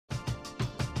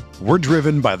We're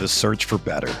driven by the search for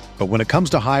better. But when it comes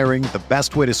to hiring, the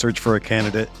best way to search for a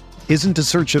candidate isn't to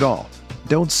search at all.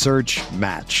 Don't search,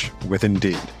 match with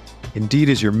Indeed. Indeed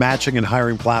is your matching and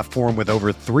hiring platform with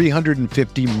over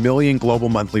 350 million global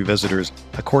monthly visitors,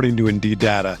 according to Indeed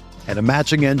data, and a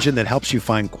matching engine that helps you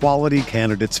find quality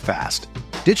candidates fast.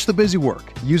 Ditch the busy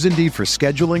work. Use Indeed for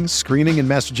scheduling, screening, and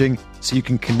messaging so you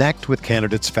can connect with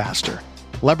candidates faster.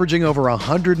 Leveraging over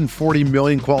 140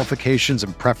 million qualifications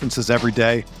and preferences every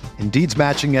day, Indeed's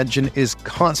matching engine is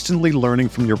constantly learning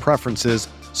from your preferences,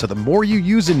 so the more you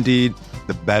use Indeed,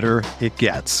 the better it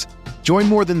gets. Join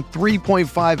more than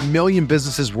 3.5 million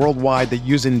businesses worldwide that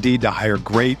use Indeed to hire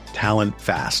great talent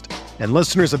fast. And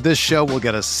listeners of this show will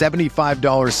get a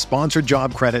 $75 sponsored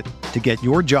job credit to get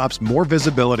your jobs more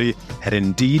visibility at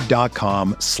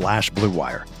Indeed.com/Blue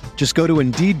Wire. Just go to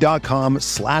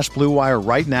Indeed.com/Blue Wire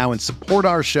right now and support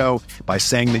our show by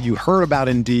saying that you heard about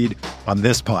Indeed on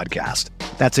this podcast.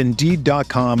 That's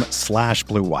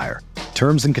Indeed.com/Blue Wire.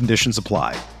 Terms and conditions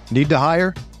apply. Need to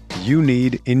hire? You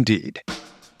need Indeed.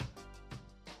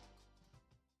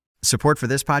 Support for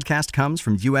this podcast comes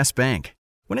from U.S. Bank.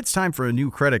 When it's time for a new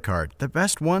credit card, the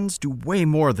best ones do way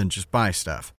more than just buy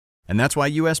stuff. And that's why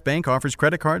U.S. Bank offers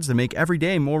credit cards that make every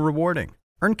day more rewarding.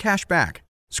 Earn cash back,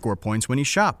 score points when you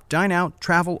shop, dine out,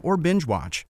 travel, or binge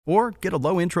watch, or get a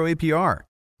low intro APR.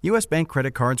 U.S. Bank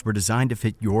credit cards were designed to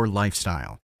fit your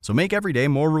lifestyle. So make every day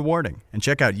more rewarding and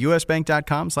check out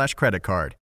usbank.com/credit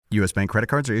card. U.S. Bank credit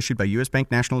cards are issued by U.S.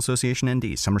 Bank National Association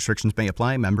ND. Some restrictions may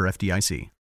apply. Member FDIC.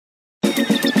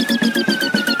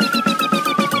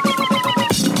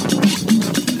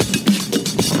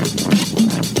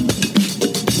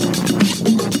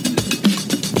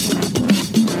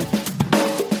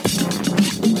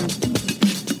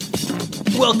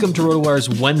 Welcome to RotoWire's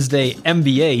Wednesday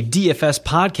NBA DFS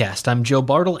podcast. I'm Joe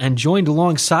Bartle, and joined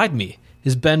alongside me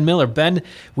is Ben Miller. Ben,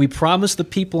 we promised the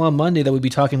people on Monday that we'd be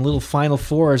talking little Final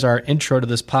Four as our intro to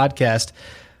this podcast.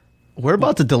 We're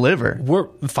about to deliver. We're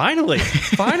finally.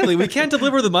 We can't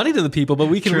deliver the money to the people, but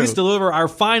we can at least deliver our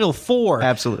Final Four.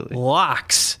 Absolutely.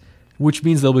 Locks, which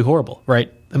means they'll be horrible,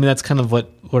 right? I mean, that's kind of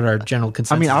what our general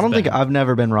consensus. I mean, I don't think I've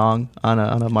never been wrong on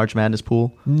a March Madness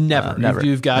pool. Never.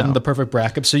 You've gotten the perfect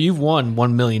bracket. So you've won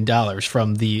 $1 million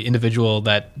from the individual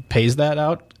that pays that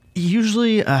out.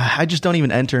 Usually, I just don't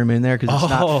even enter them in there because it's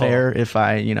not fair if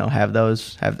I, have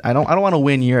those. I don't want to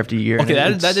win year after year. Okay,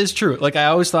 that is true. Like I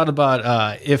always thought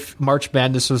about if March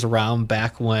Madness was around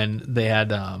back when they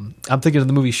had. I'm thinking of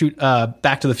the movie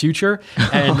Back to the Future,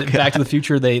 and Back to the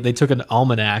Future they took an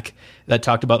almanac that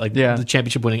talked about the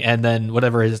championship winning, and then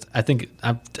whatever his. I think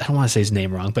I don't want to say his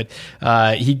name wrong, but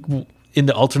he in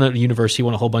the alternate universe he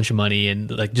won a whole bunch of money and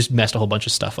just messed a whole bunch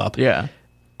of stuff up. Yeah.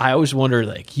 I always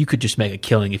wonder, you could just make a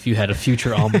killing if you had a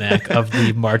future almanac of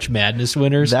the March Madness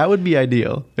winners. That would be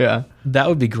ideal. Yeah. That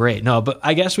would be great. No, but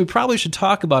I guess we probably should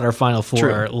talk about our Final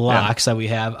Four locks that we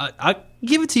have. I'll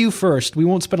give it to you first. We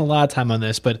won't spend a lot of time on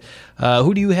this, but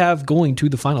who do you have going to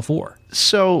the Final Four?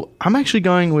 So I'm actually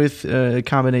going with a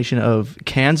combination of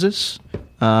Kansas,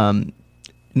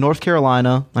 North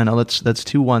Carolina. I know that's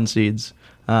 2 1 seeds.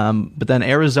 But then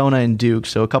Arizona and Duke,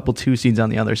 so a couple 2 seeds on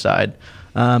the other side.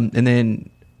 And then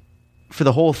for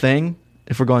the whole thing,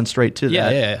 if we're going straight to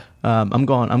that, I'm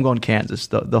going Kansas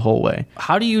the whole way.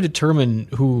 How do you determine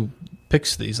who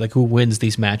picks these? Who wins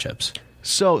these matchups?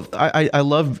 So I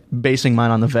love basing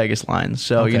mine on the Vegas line.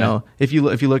 So if you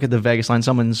look at the Vegas line,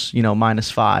 someone's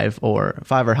 -5 or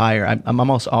 5 or higher, I'm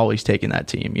almost always taking that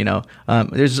team.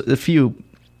 There's a few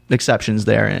exceptions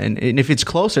there, and if it's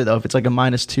closer though, if it's like a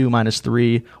 -2,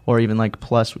 -3, or even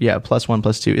 +1,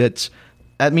 +2,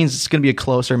 that means it's going to be a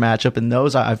closer matchup, and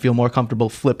those I feel more comfortable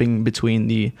flipping between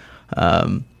the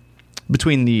under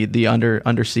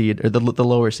seed or the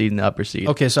lower seed and the upper seed.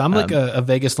 Okay, so I'm a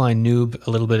Vegas line noob a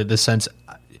little bit in this sense.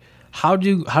 How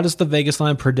does the Vegas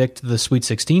line predict the Sweet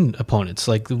 16 opponents?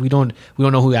 We don't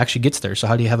know who actually gets there. So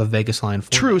how do you have a Vegas line for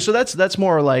True. that? So that's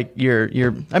more like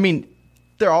your. I mean,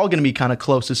 they're all going to be kind of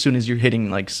close as soon as you're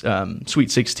hitting Sweet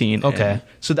 16. Okay.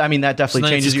 So that definitely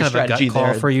changes your strategy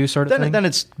there. Call for you, sort of thing. Then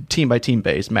it's team by team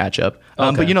based matchup.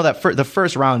 Okay. But the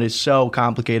first round is so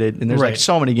complicated, and there's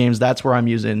so many games. That's where I'm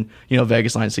using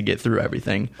Vegas lines to get through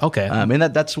everything. Okay. And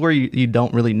that's where you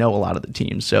don't really know a lot of the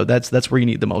teams. So that's where you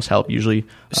need the most help usually.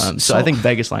 So I think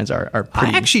Vegas lines are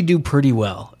pretty. I actually do pretty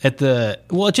well at the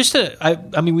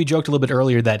I mean we joked a little bit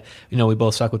earlier that we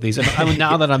both suck with these. And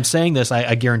now that I'm saying this,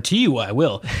 I guarantee you I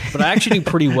will. But I actually do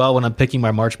pretty well when I'm picking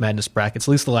my March Madness brackets.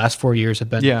 At least the last 4 years have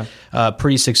been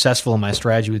pretty successful in my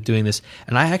strategy with doing this.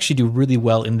 And I actually do really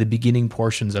well in the beginning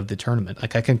portions of the tournament. I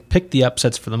can pick the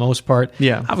upsets for the most part.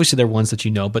 Yeah. Obviously, there are ones that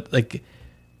but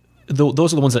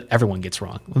those are the ones that everyone gets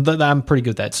wrong. I'm pretty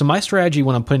good at that. So my strategy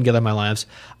when I'm putting together my lineups,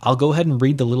 I'll go ahead and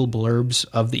read the little blurbs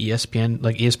of the ESPN,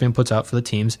 like ESPN puts out for the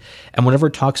teams, and whenever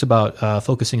it talks about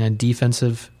focusing on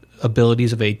defensive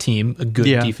abilities of a team,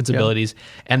 good defense abilities,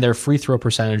 and their free throw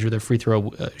percentage or their free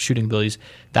throw shooting abilities,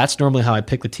 that's normally how I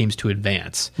pick the teams to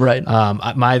advance. Right.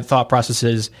 My thought process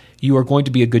is you are going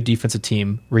to be a good defensive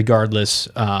team regardless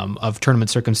of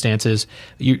tournament circumstances.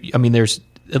 There's,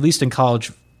 at least in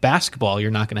college basketball,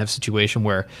 you're not going to have a situation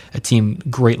where a team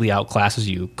greatly outclasses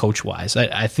you coach-wise.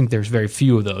 I think there's very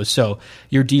few of those. So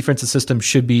your defensive system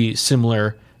should be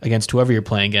similar against whoever you're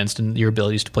playing against and your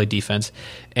abilities to play defense.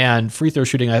 And free throw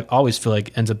shooting, I always feel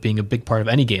like ends up being a big part of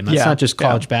any game. That's not just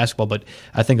college basketball, but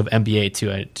I think of NBA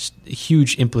too. Just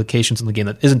huge implications in the game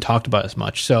that isn't talked about as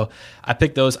much. So I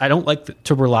picked those. I don't like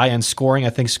to rely on scoring.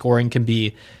 I think scoring can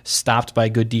be stopped by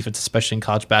good defense, especially in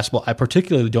college basketball. I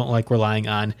particularly don't like relying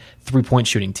on three-point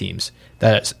shooting teams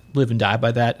that live and die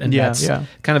by that. And that's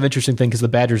kind of interesting thing because the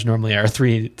Badgers normally are a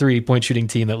three-point shooting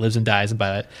team that lives and dies by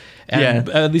that. And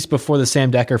at least before the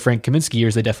Sam Decker, Frank Kaminsky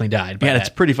years, they definitely died by that. It's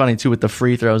pretty funny too with the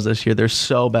free throws this year. They're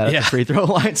so bad at the free throw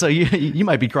line, so you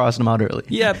might be crossing them out early.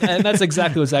 Yeah, and that's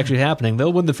exactly what's actually happening.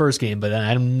 They'll win the first game, but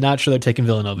I'm not sure they're taking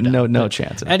Villanova down. No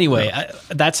chance. Anyway,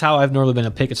 that's how I've normally been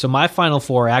a pick. So my Final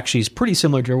Four actually is pretty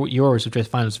similar to yours, which I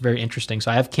find is very interesting. So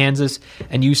I have Kansas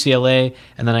and UCLA,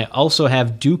 and then I also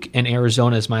have Duke and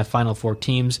Arizona as my Final Four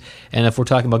teams. And if we're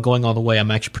talking about going all the way,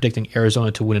 I'm actually predicting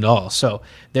Arizona to win it all. So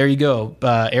there you go.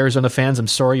 Arizona fans, I'm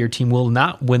sorry, your team will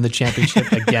not win the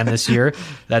championship again this year.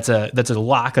 That's a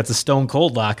lock. That's a stone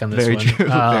cold lock on this one. True.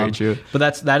 Very true.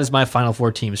 But that is my Final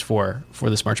Four teams for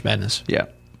this March Madness. Yeah.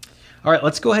 All right,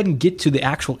 let's go ahead and get to the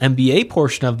actual NBA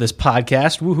portion of this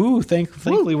podcast. Woohoo!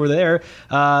 Thankfully, we're there.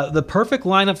 The perfect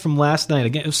lineup from last night.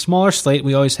 Again, a smaller slate.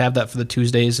 We always have that for the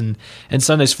Tuesdays and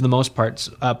Sundays for the most part.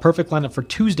 Perfect lineup for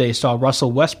Tuesday saw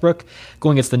Russell Westbrook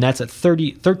going against the Nets at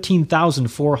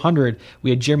 13,400. We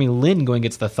had Jeremy Lin going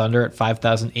against the Thunder at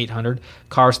 5,800.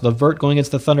 Caris LeVert going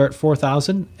against the Thunder at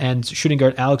 4,000. And shooting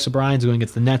guard Alex O'Brien going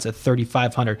against the Nets at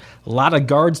 3,500. A lot of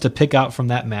guards to pick out from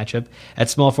that matchup.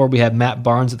 At small forward, we have Matt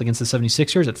Barnes against the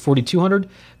 76ers at 4,200.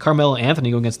 Carmelo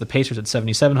Anthony going against the Pacers at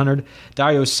 7,700.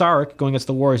 Dario Saric going against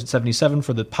the Warriors at 77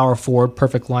 for the power forward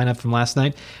perfect lineup from last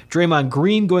night. Draymond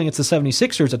Green going against the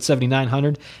 76ers at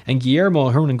 7,900. And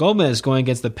Guillermo Hernangomez going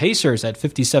against the Pacers at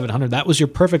 5,700. That was your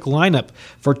perfect lineup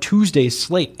for Tuesday's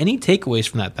slate. Any takeaways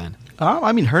from that, Ben?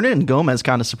 Hernangomez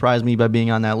kind of surprised me by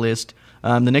being on that list.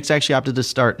 The Knicks actually opted to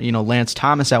start, Lance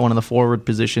Thomas at one of the forward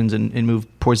positions and move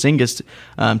Porzingis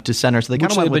to center. So they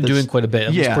kind of been doing quite a bit.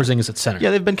 At least Porzingis at center. Yeah,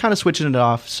 they've been kind of switching it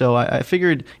off. So I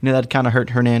figured, that kind of hurt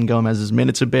Hernangomez's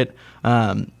minutes a bit.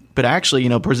 But actually,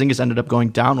 Porzingis ended up going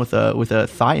down with a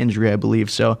thigh injury, I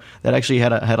believe. So that actually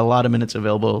had a lot of minutes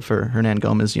available for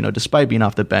Hernangomez, despite being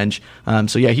off the bench.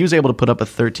 He was able to put up a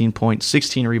 13-point,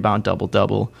 16-rebound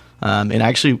double-double. And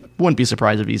actually wouldn't be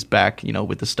surprised if he's back,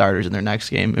 with the starters in their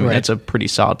next game. I mean, That's a pretty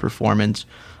solid performance.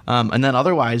 And then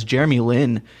otherwise, Jeremy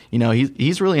Lin,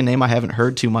 he's really a name I haven't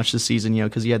heard too much this season,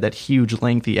 because he had that huge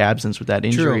lengthy absence with that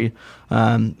injury.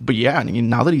 But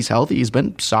now that he's healthy, he's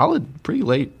been solid pretty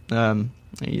late.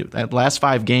 At last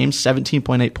 5 games,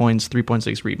 17.8 points,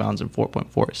 3.6 rebounds, and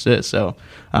 4.4 assists. So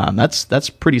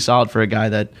that's pretty solid for a guy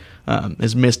that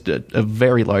has missed a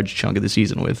very large chunk of the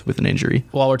season with an injury.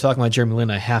 While we're talking about Jeremy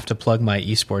Lin, I have to plug my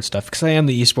esports stuff because I am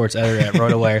the esports editor at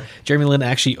RotoWire. Jeremy Lin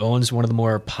actually owns one of the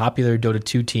more popular Dota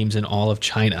 2 teams in all of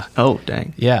China. Oh,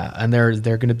 dang. Yeah, and they're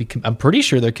going to be, I'm pretty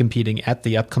sure they're competing at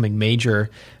the upcoming major.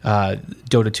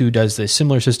 Dota 2 does a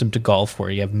similar system to golf where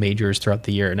you have majors throughout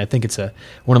the year, and I think it's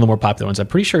one of the more popular ones. I'm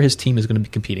pretty sure his team is going to be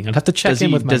competing. I'd have to check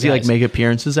in with my guys. Does he make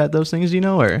appearances at those things,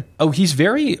 or? Oh, he's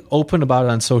very open about it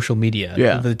on social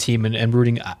media, the team and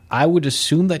rooting. I would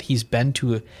assume that he's been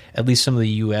to at least some of the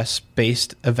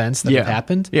U.S.-based events that have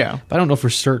happened. Yeah. But I don't know for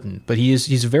certain. But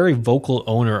he's a very vocal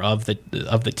owner of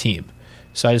the team.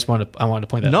 So I wanted to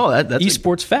point that out. That's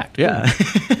esports fact. Yeah.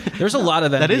 There's a lot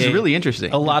of NBA, that is really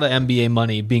interesting. A lot of NBA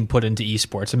money being put into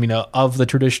esports. I mean, of the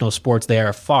traditional sports, they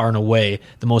are far and away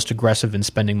the most aggressive in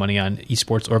spending money on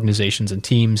esports organizations and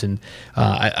teams. And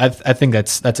I think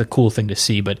that's a cool thing to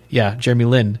see. But yeah, Jeremy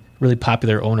Lin, really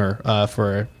popular owner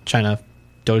for China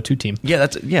Dota 2 team. Yeah,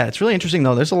 it's really interesting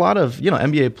though. There's a lot of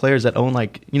NBA players that own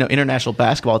international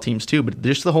basketball teams too, but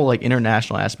just the whole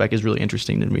international aspect is really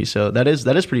interesting to me. So that is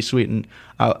pretty sweet, and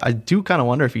I do kind of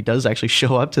wonder if he does actually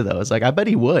show up to those. I bet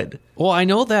he would. Well, I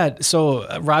know that.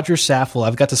 So Roger Saffold,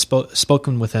 I've got to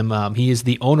spoken with him. He is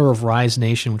the owner of Rise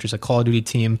Nation, which is a Call of Duty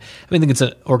team. I think it's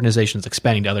an organization that's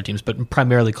expanding to other teams, but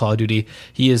primarily Call of Duty.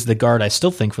 He is the guard, I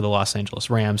still think, for the Los Angeles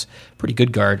Rams. Pretty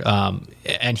good guard,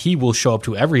 and he will show up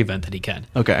to every event that he can.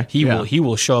 Okay. He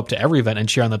will show up to every event and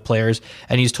cheer on the players.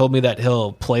 And he's told me that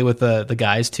he'll play with the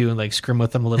guys too and scrim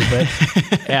with them a little bit.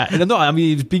 Yeah. No, I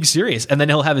mean, he's being serious. And then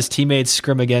he'll have his teammates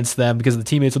scrim against them because the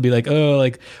teammates will be like, oh,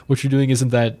 what you're doing isn't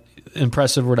that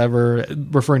impressive or whatever,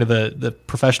 referring to the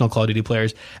professional Call of Duty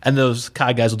players, and those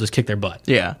COD guys will just kick their butt.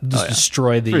 Yeah.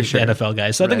 Destroy the NFL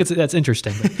guys. So I think that's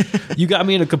interesting. But you got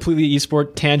me in a completely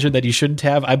esport tangent that you shouldn't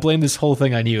have. I blame this whole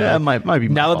thing on you. Yeah, might be my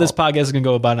now fault. That this podcast is going to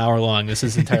go about an hour long, this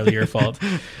is entirely your fault.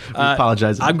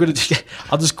 Apologize.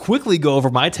 I'll just quickly go over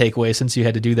my takeaway since you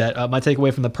had to do that. My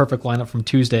takeaway from the perfect lineup from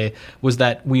Tuesday was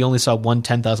that we only saw one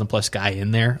 10,000 plus guy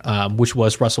in there, which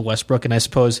was Russell Westbrook, and I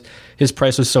suppose his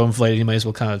price was so inflated you might as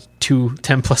well count two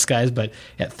 10 plus guys, but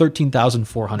at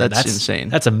 $13,400, that's insane.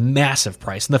 That's a massive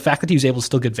price, and the fact that he was able to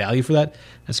still get value for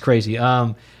that's crazy.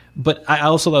 But I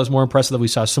also thought it was more impressive that we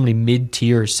saw so many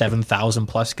mid-tier 7,000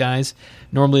 plus guys.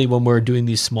 Normally, when we're doing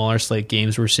these smaller slate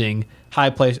games, we're seeing high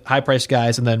price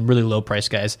guys and then really low price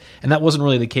guys, and that wasn't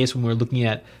really the case when we were looking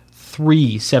at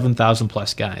 3 7,000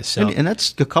 plus guys. So. And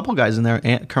that's a couple guys in there,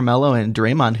 Carmelo and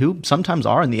Draymond, who sometimes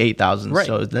are in the 8,000s. Right.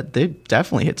 So that they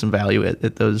definitely hit some value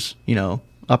at those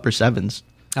upper sevens.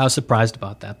 I was surprised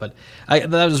about that, but that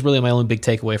was really my only big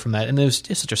takeaway from that. And it was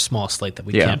just such a small slate that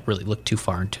we can't really look too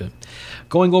far into it.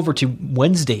 Going over to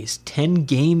Wednesday's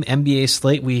 10-game NBA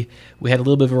slate, we had a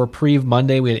little bit of a reprieve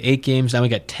Monday. We had 8 games. Now we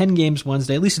got 10 games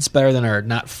Wednesday. At least it's better than our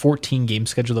not 14-game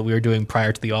schedule that we were doing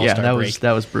prior to the All-Star break.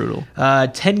 That was brutal.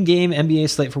 10-game NBA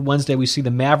slate for Wednesday. We see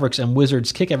the Mavericks and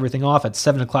Wizards kick everything off at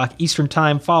 7 o'clock Eastern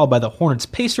Time, followed by the Hornets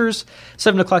Pacers.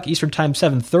 7 o'clock Eastern Time,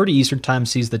 7:30 Eastern Time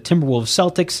sees the Timberwolves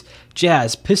Celtics,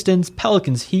 Jazz Pistons,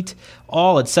 Pelicans Heat,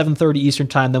 all at 7:30 Eastern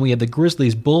Time. Then we have the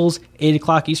Grizzlies Bulls, 8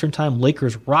 o'clock Eastern Time,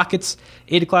 Lakers Rockets,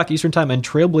 8 o'clock Eastern Time, and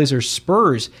Trailblazers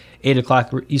Spurs, 8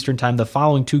 o'clock Eastern Time. The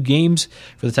following 2 games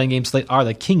for the 10-game slate are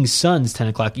the Kings Suns, 10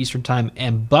 o'clock Eastern Time,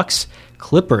 and Bucks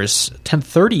Clippers,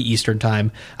 10:30 Eastern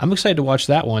Time. I'm excited to watch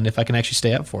that one if I can actually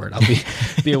stay up for it. I'll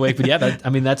be awake. But yeah,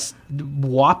 that's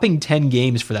whopping 10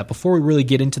 games for that. Before we really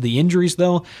get into the injuries,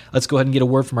 though, let's go ahead and get a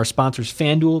word from our sponsors,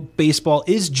 FanDuel. Baseball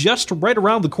is just right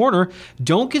around the corner.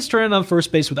 Don't get stranded on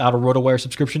first base without a RotoWire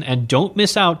subscription, and don't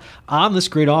miss out on this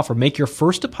great offer. Make your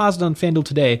first deposit on FanDuel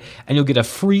today, and you'll get a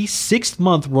free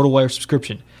 6-month RotoWire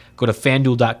subscription. Go to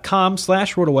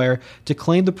FanDuel.com/RotoWire to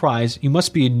claim the prize. You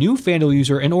must be a new FanDuel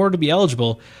user in order to be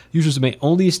eligible. Users may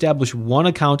only establish one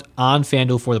account on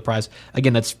FanDuel for the prize.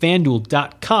 Again, that's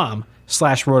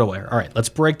FanDuel.com/RotoWire. All right, let's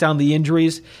break down the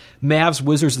injuries. Mavs,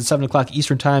 Wizards at 7 o'clock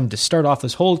Eastern Time to start off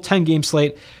this whole 10-game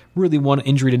slate. Really one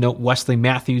injury to note, Wesley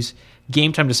Matthews.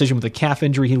 Game time decision with a calf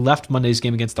injury. He left Monday's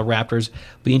game against the Raptors.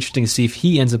 Be interesting to see if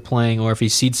he ends up playing or if he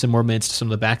cedes some more minutes to some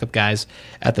of the backup guys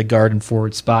at the guard and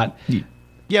forward spot.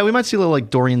 Yeah, we might see a little like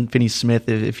Dorian Finney-Smith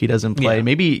if he doesn't play. Yeah.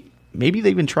 Maybe they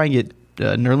even try and get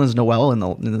Nerlens Noel in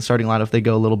the starting lineup if they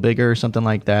go a little bigger or something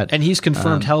like that. And he's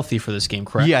confirmed healthy for this game,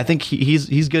 correct? Yeah, I think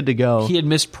he's good to go. He had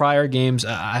missed prior games,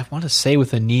 I want to say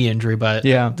with a knee injury, but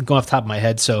going off the top of my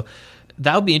head. So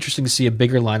that would be interesting to see a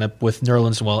bigger lineup with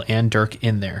Nerlens Noel and Dirk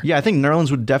in there. Yeah, I think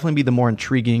Nerlens would definitely be the more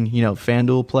intriguing,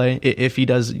 FanDuel play. If he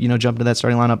does, jump into that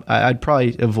starting lineup, I'd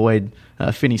probably avoid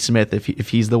Finney-Smith if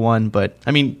he's the one. But,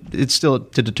 I mean, it's still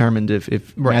to determine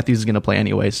if Matthews is going to play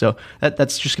anyway. So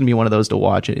that's just going to be one of those to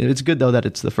watch. It's good, though, that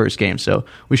it's the first game. So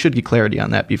we should get clarity on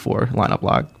that before lineup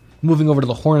log. Moving over to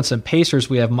the Hornets and Pacers,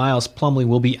 we have Miles Plumlee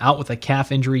will be out with a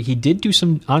calf injury. He did do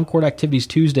some on-court activities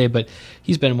Tuesday, but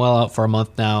he's been well out for a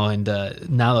month now. And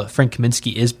now that Frank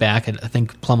Kaminsky is back, I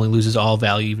think Plumlee loses all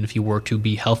value even if he were to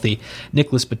be healthy.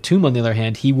 Nicholas Batum, on the other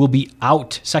hand, he will be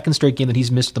out. Second straight game that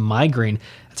he's missed the migraine.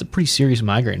 That's a pretty serious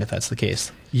migraine if that's the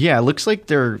case. Yeah, it looks like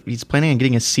he's planning on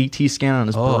getting a CT scan on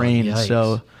his brain. Yikes.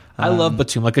 So I love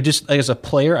Batum. As a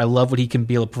player, I love what he can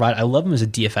be able to provide. I love him as a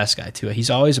DFS guy, too. He's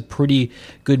always a pretty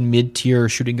good mid-tier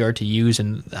shooting guard to use,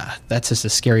 and that's just a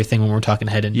scary thing when we're talking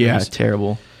head injuries. Yeah,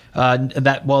 terrible.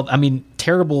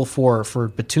 Terrible for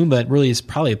Batum, but really is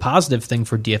probably a positive thing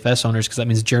for DFS owners because that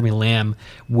means Jeremy Lamb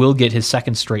will get his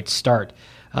second straight start.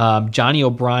 Johnny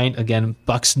O'Brien, again,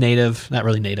 Bucks native, not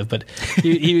really native, but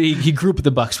he grew up with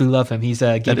the Bucks. We love him. He's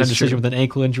a game time decision with an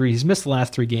ankle injury. He's missed the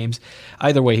last 3 games.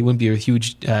 Either way, he wouldn't be a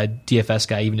huge DFS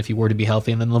guy, even if he were to be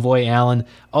healthy. And then Lavoy Allen,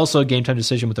 also a game time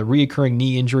decision with a reoccurring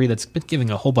knee injury that's been giving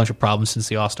a whole bunch of problems since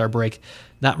the All-Star break.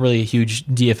 Not really a huge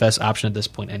DFS option at this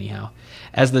point anyhow.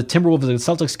 As the Timberwolves and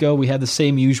Celtics go, we had the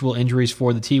same usual injuries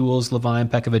for the T-Wolves. Levine,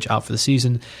 Pekovic out for the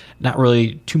season. Not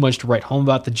really too much to write home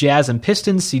about. The Jazz and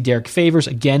Pistons see Derek Favors,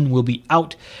 again, will be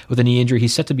out with a knee injury.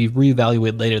 He's set to be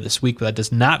reevaluated later this week, but that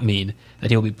does not mean that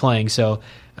he'll be playing. So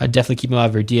definitely keep him out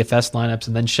of your DFS lineups.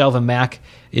 And then Shelvin Mack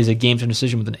is a game-time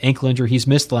decision with an ankle injury. He's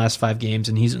missed the last 5 games,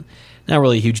 and he's not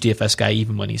really a huge DFS guy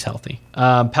even when he's healthy.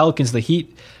 Pelicans, the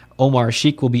Heat. Omar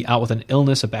Sheik will be out with an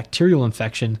illness, a bacterial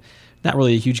infection. Not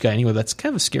really a huge guy anyway. That's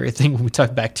kind of a scary thing when we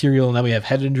talk bacterial, and now we have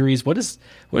head injuries. What is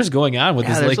going on with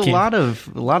this late game? There's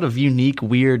a lot of unique,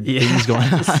 weird things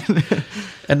going on.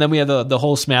 And then we have the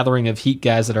whole smattering of Heat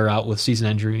guys that are out with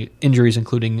season injuries,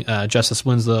 including Justice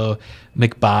Winslow,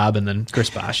 McBob, and then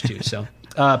Chris Bosh too. So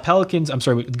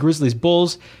Grizzlies,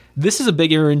 Bulls. This is a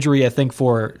bigger injury, I think,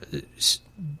 for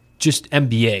just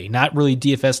NBA, not really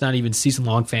DFS, not even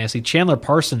season-long fantasy. Chandler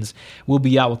Parsons will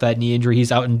be out with that knee injury.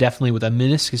 He's out indefinitely with a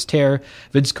meniscus tear.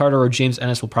 Vince Carter or James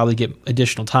Ennis will probably get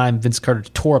additional time. Vince Carter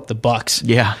tore up the Bucks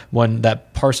when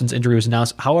that Parsons injury was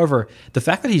announced. However, the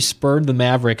fact that he spurned the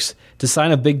Mavericks to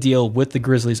sign a big deal with the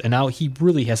Grizzlies, and now he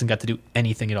really hasn't got to do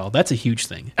anything at all. That's a huge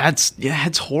thing.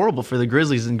 It's horrible for the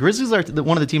Grizzlies. And Grizzlies are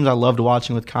one of the teams I loved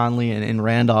watching with Conley and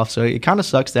Randolph. So it kind of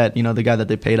sucks that the guy that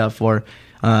they paid up for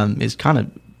is kind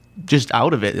of just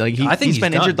out of it. Like he's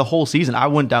been injured the whole season. I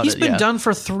wouldn't doubt He's been done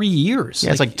for 3 years. Yeah,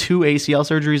 it's like 2 ACL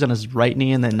surgeries on his right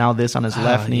knee, and then now this on his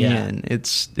left knee, and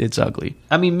it's ugly.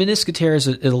 I mean, meniscus tear is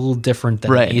a little different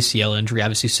than an ACL injury,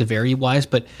 obviously severity wise,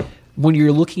 but when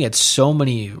you're looking at so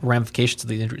many ramifications of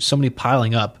the injury, so many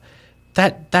piling up,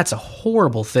 that's a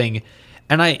horrible thing.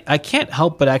 And I can't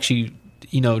help but actually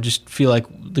just feel like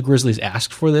the Grizzlies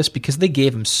asked for this because they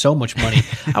gave him so much money.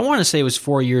 I want to say it was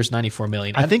 4 years, $94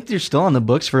 million. I think they're still on the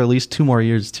books for at least 2 more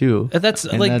years too.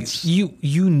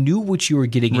 You knew what you were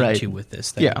getting into with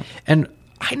this thing. Yeah. And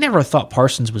I never thought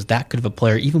Parsons was that good of a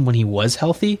player, even when he was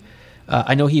healthy.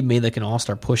 I know he made like an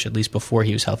all-star push at least before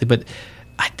he was healthy, but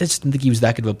I just didn't think he was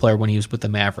that good of a player when he was with the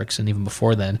Mavericks and even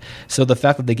before then. So the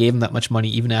fact that they gave him that much money,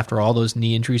 even after all those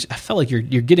knee injuries, I felt like you're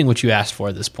getting what you asked for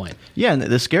at this point. Yeah, and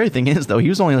the scary thing is, though, he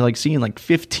was only seeing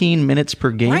 15 minutes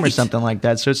per game or something like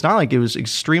that. So it's not like it was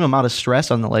extreme amount of stress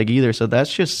on the leg either. So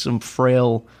that's just some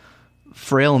frail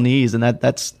knees, and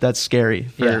that's scary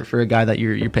for a guy that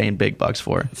you're paying big bucks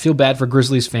for. Feel bad for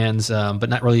Grizzlies fans, but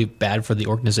not really bad for the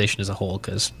organization as a whole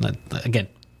because, again,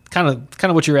 kind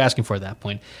of what you were asking for at that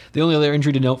point. The only other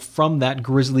injury to note from that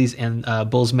Grizzlies and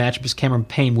Bulls matchup is Cameron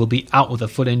Payne will be out with a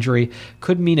foot injury.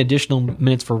 Could mean additional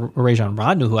minutes for Rajon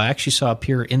Rondo, who I actually saw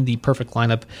appear in the perfect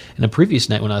lineup in a previous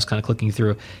night when I was kind of clicking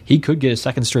through. He could get a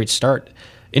second straight start.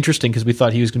 Interesting because we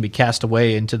thought he was going to be cast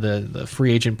away into the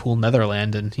free agent pool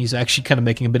Netherland, and he's actually kind of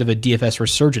making a bit of a DFS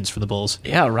resurgence for the Bulls.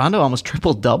 Yeah, Rondo almost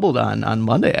triple-doubled on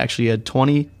Monday, actually. He had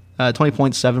 20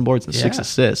 points, 7 boards, and 6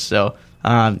 assists. So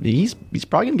he's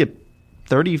probably going to get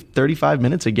 30, 35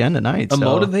 minutes again tonight.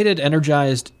 Motivated,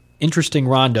 energized, interesting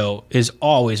Rondo is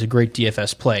always a great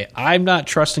DFS play. I'm not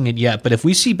trusting it yet, but if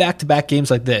we see back-to-back games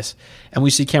like this and we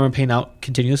see Cameron Payne out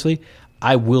continuously,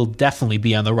 I will definitely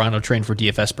be on the Rondo train for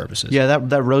DFS purposes. Yeah,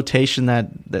 that rotation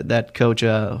that coach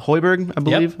Hoiberg, I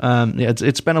believe. Yep.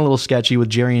 It's been a little sketchy with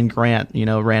Jerry and Grant,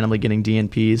 randomly getting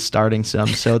DNPs, starting some.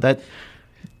 So that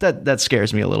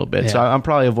scares me a little bit. Yeah. So I'm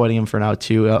probably avoiding him for now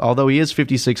too. Although he is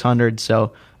 5,600,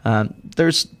 so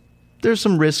there's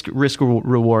some risk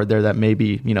reward there that may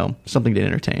be something to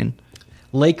entertain.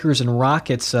 Lakers and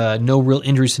Rockets, no real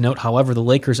injuries to note. However, the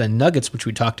Lakers and Nuggets, which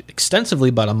we talked extensively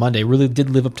about on Monday, really did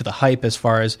live up to the hype as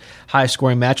far as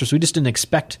high-scoring matchups. We just didn't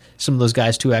expect some of those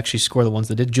guys to actually score the ones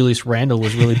that did. Julius Randle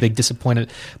was really big disappointed.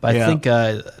 But I think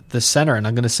the center, and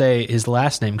I'm going to say his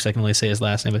last name because I can only say his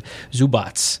last name, but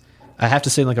Zubats. I have to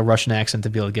say in like a Russian accent to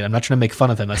be able to get it. I'm not trying to make fun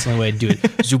of him. That's the only way to do it.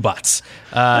 Zubats.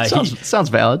 Sounds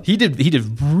valid. He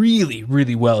did really,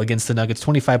 really well against the Nuggets.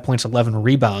 25 points, 11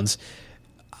 rebounds.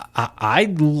 I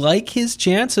like his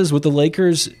chances with the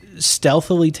Lakers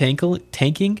stealthily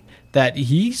tanking that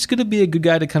he's going to be a good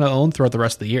guy to kind of own throughout the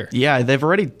rest of the year. Yeah, they've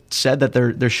already said that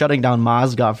they're shutting down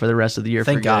Mozgov for the rest of the year.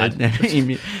 Thank God.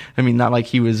 I mean, not like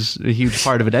he was a huge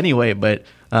part of it anyway, but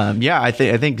I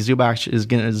think Zubats is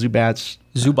going to Zubats.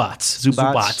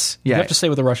 You have to say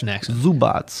with a Russian accent.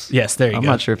 Zubats. Yes, there you go. I'm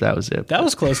not sure if that was it. That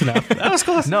was close enough.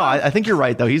 No, I think you're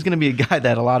right, though. He's going to be a guy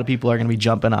that a lot of people are going to be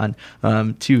jumping on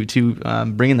to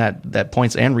bringing that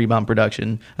points and rebound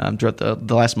production throughout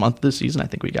the last month of the season. I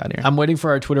think we got here. I'm waiting for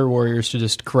our Twitter warriors to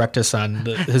just correct us on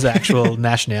his actual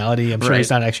nationality. I'm sure he's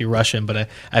not actually Russian, but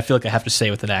I feel like I have to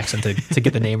say with an accent to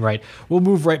get the name right. We'll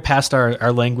move right past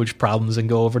our language problems and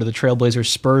go over to the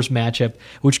Trailblazers-Spurs matchup,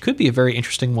 which could be a very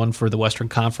interesting one for the Western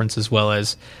Conference as well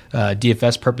as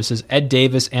DFS purposes. Ed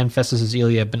Davis and Festus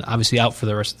Ezeli have been obviously out for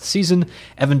the rest of the season.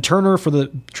 Evan Turner for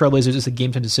the Trailblazers is a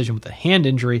game-time decision with a hand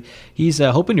injury. He's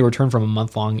hoping to return from a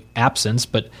month-long absence,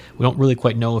 but we don't really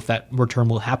quite know if that return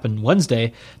will happen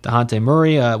Wednesday. DeJounte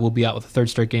Murray will be out with a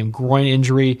third straight game groin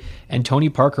injury, and Tony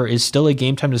Parker is still a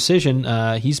game-time decision.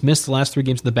 He's missed the last 3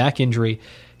 games with the back injury.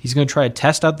 He's going to try to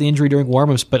test out the injury during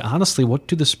warm-ups, but honestly, what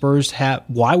do the Spurs have?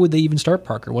 Why would they even start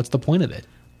Parker? What's the point of it?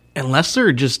 Unless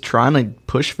they're just trying to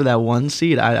push for that 1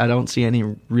 seed, I don't see any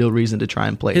real reason to try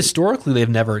and play Historically, they've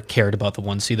never cared about the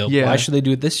 1 seed, though. Yeah. Why should they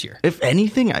do it this year? If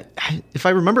anything, if I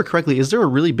remember correctly, is there a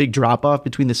really big drop-off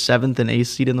between the 7th and 8th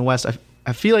seed in the West?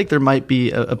 I feel like there might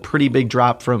be a pretty big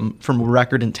drop from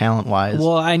record and talent-wise.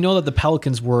 Well, I know that the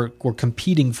Pelicans were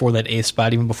competing for that 8th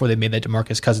spot even before they made that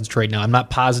DeMarcus Cousins trade. Now, I'm not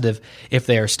positive if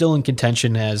they are still in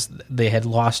contention, as they had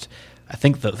lost, I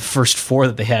think, the first 4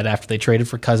 that they had after they traded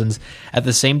for Cousins. At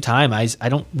the same time, I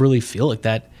don't really feel like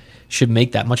that should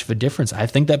make that much of a difference. I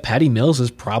think that Patty Mills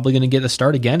is probably going to get a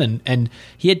start again, and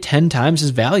he had 10 times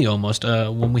his value almost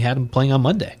when we had him playing on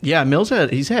Monday. Yeah, Mills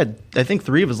he's had I think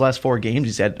 3 of his last 4 games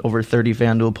he's had over 30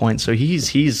 FanDuel points, so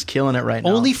he's killing it right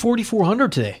now. Only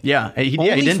 4,400 today. Yeah, he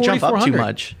didn't jump up too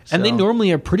much. So. And they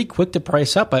normally are pretty quick to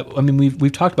price up. I mean,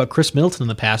 we've talked about Chris Middleton in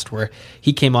the past, where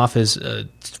he came off his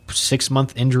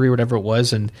 6-month injury or whatever it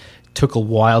was, and took a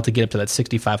while to get up to that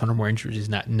 6,500 more injuries he's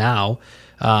not now.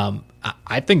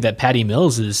 I think that Patty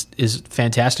Mills is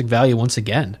fantastic value once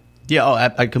again. Yeah,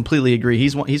 I completely agree.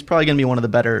 He's probably going to be one of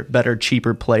the better,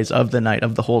 cheaper plays of the night,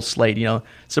 of the whole slate. You know,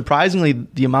 surprisingly,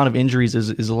 the amount of injuries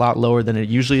is a lot lower than it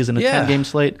usually is in a 10-game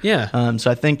slate. Yeah.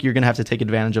 So I think you're going to have to take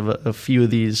advantage of a few of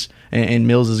these, and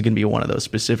Mills is going to be one of those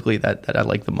specifically that I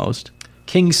like the most.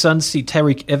 Kings Suns see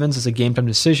Tyreek Evans as a game-time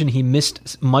decision. He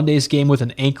missed Monday's game with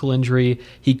an ankle injury.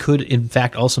 He could, in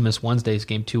fact, also miss Wednesday's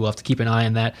game, too. We'll have to keep an eye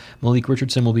on that. Malik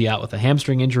Richardson will be out with a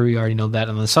hamstring injury. We already know that.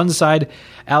 On the Suns side,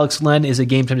 Alex Len is a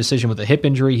game-time decision with a hip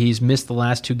injury. He's missed the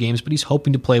last 2 games, but he's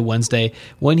hoping to play Wednesday.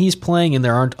 When he's playing and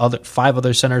there aren't 5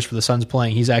 other centers for the Suns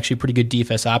playing, he's actually a pretty good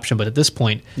DFS option. But at this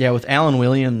point... Yeah, with Allen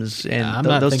Williams and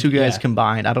those 2 guys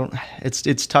combined,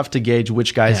 it's tough to gauge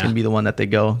which guy's going to be the one that they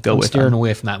go with. I'm steering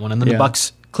away from that one. And then the Bucks...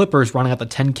 Clippers running out the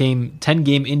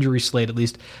 10-game injury slate, at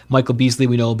least. Michael Beasley,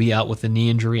 we know, will be out with a knee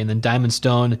injury. And then Diamond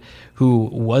Stone, who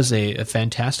was a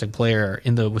fantastic player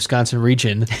in the Wisconsin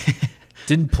region,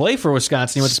 didn't play for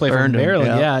Wisconsin. He went to play for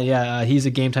Maryland. Yeah. He's a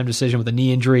game-time decision with a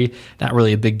knee injury. Not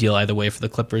really a big deal either way for the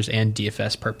Clippers and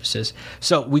DFS purposes.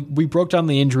 So we broke down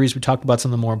the injuries. We talked about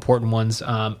some of the more important ones.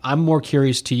 I'm more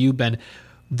curious to you, Ben.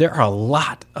 There are a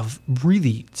lot of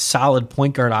really solid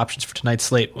point guard options for tonight's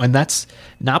slate, and that's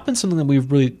not been something that we've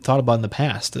really thought about in the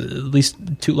past. At least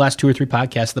last 2 or 3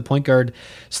 podcasts, the point guard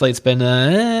slate's been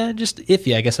just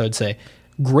iffy, I guess I would say.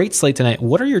 Great slate tonight.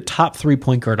 What are your top 3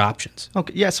 point guard options?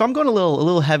 Okay, yeah, so I'm going a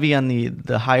little heavy on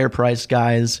the higher priced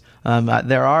guys.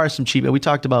 There are some cheap. We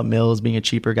talked about Mills being a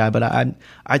cheaper guy, but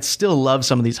I'd still love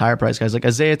some of these higher priced guys like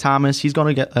Isaiah Thomas. He's going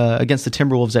to get against the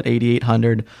Timberwolves at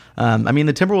 8,800. I mean,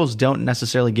 the Timberwolves don't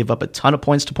necessarily give up a ton of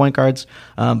points to point guards,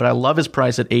 but I love his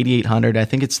price at 8,800. I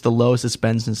think it's the lowest it's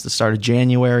been since the start of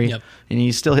January, and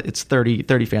he still hits 30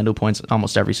 FanDuel points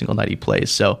almost every single night he plays.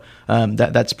 So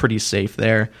that's pretty safe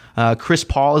there. Chris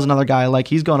Paul is another guy I like.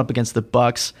 He's going up against the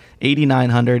Bucks,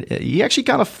 8,900. He actually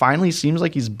kind of finally seems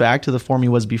like he's back to the form he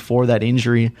was before that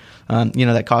injury,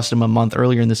 that cost him a month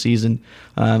earlier in the season.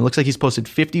 Looks like he's posted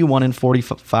 51 and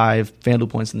 45 FanDuel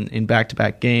points in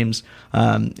back-to-back games.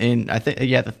 And I think,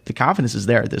 the confidence is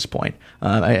there at this point.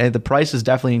 The price has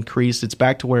definitely increased. It's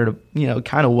back to where it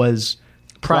kind of was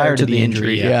prior to the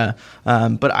injury.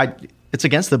 But it's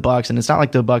against the Bucks, and it's not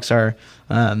like the Bucks are...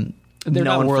 They're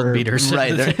not world beaters.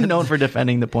 Right, they're known for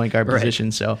defending the point guard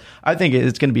position. So I think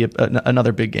it's going to be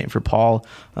another big game for Paul.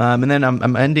 And then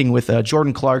I'm ending with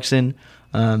Jordan Clarkson,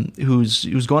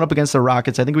 who's going up against the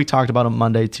Rockets. I think we talked about him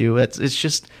Monday too. It's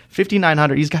just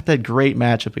 5,900. He's got that great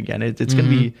matchup again. It's going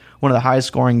to be one of the highest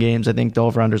scoring games. I think the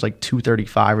over-under is like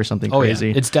 235 or something crazy.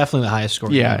 Yeah. It's definitely the highest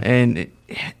scoring game. And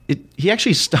he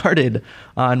actually started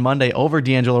on Monday over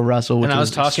D'Angelo Russell, which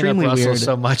was extremely Russell weird.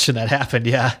 So much, and that happened,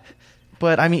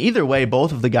 But I mean, either way,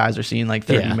 both of the guys are seeing like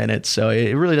 30 minutes, so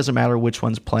it really doesn't matter which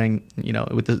one's playing,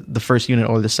 with the first unit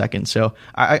or the second. So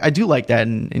I do like that,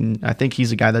 and I think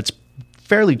he's a guy that's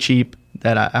fairly cheap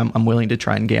that I'm willing to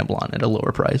try and gamble on at a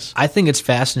lower price. I think it's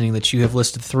fascinating that you have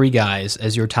listed 3 guys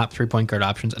as your top 3 point guard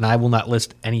options, and I will not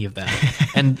list any of them.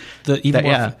 And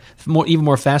even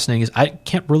more fascinating is I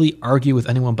can't really argue with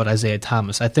anyone but Isaiah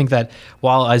Thomas. I think that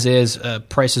while Isaiah's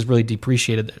price is really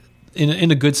depreciated,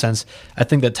 in a good sense, I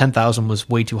think that 10,000 was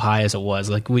way too high as it was.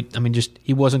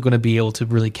 He wasn't going to be able to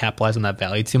really capitalize on that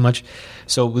value too much.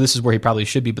 So this is where he probably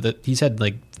should be. But he's had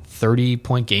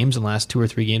 30-point games in the last 2 or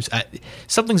 3 games.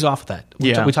 Something's off with that.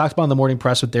 We talked about in the morning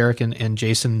press with Derek and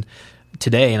Jason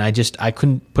today, and I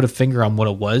couldn't put a finger on what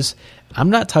it was. I'm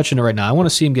not touching it right now. I want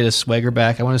to see him get his swagger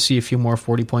back. I want to see a few more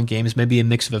 40-point games, maybe a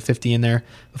mix of a 50 in there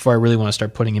before I really want to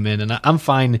start putting him in. And I'm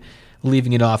fine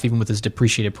leaving it off even with his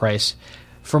depreciated price.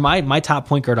 For my top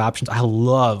point guard options, I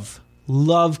love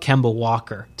Kemba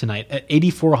Walker tonight at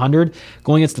 8,400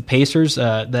 going against the Pacers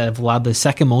that have allowed the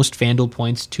second most FanDuel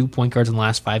points to point guards in the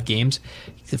last 5 games.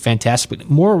 He's fantastic, but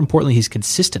more importantly, he's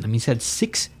consistent. I mean, he's had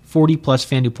 6 40-plus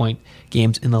FanDuel point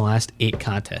games in the last 8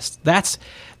 contests. That's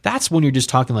when you're just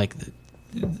talking like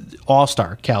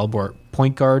all-star caliber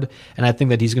point guard, and I think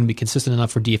that he's going to be consistent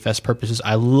enough for DFS purposes.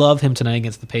 I love him tonight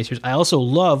against the Pacers. I also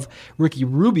love Ricky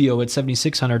Rubio at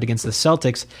 7,600 against the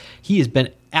Celtics. He has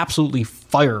been absolutely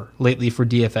fire lately for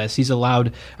DFS.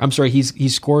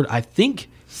 He's scored, I think,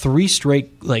 3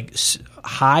 straight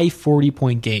high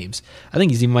 40-point games. I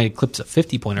think he's even might eclipse a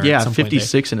 50-pointer. Yeah,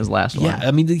 56 in his last one. Yeah,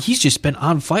 I mean, he's just been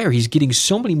on fire. He's getting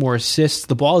so many more assists.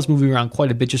 The ball is moving around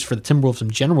quite a bit just for the Timberwolves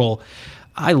in general.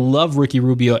 I love Ricky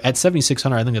Rubio at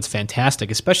 7,600. I think that's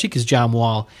fantastic, especially because John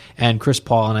Wall and Chris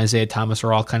Paul and Isaiah Thomas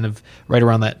are all kind of right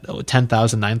around that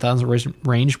 10,000, 9,000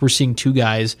 range. We're seeing 2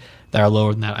 guys that are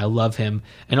lower than that. I love him.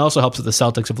 And it also helps that the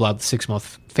Celtics have allowed the 6th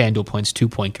most FanDuel points to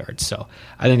point guards. So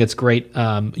I think it's great.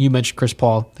 You mentioned Chris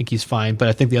Paul. I think he's fine. But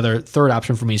I think the third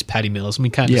option for me is Patty Mills. And we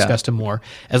kind of discussed him more.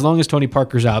 As long as Tony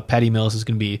Parker's out, Patty Mills is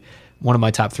going to be one of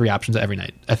my top 3 options every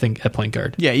night, I think, at point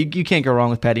guard. Yeah, you can't go wrong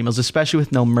with Patty Mills, especially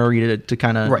with no Murray to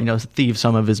kind of thieve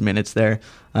some of his minutes there.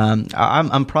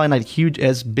 I'm probably not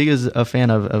as big as a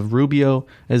fan of Rubio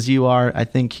as you are. I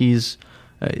think he's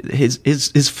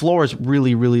his floor is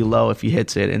really, really low if he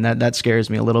hits it, and that scares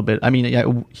me a little bit. I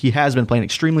mean, he has been playing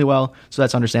extremely well, so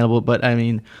that's understandable, but I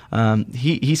mean,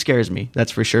 he scares me,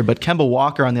 that's for sure. But Kemba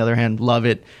Walker, on the other hand, love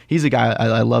it. He's a guy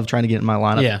I love trying to get in my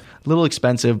lineup. Yeah. A little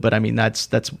expensive, but I mean,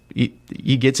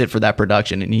 he gets it for that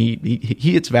production, and he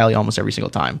hits value almost every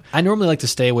single time. I normally like to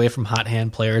stay away from hot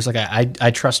hand players. Like I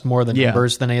trust more the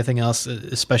numbers than anything else,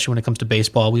 especially when it comes to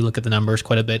baseball. We look at the numbers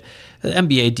quite a bit. The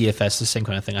NBA, DFS, the same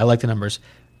kind of thing. I like the numbers.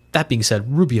 That being said,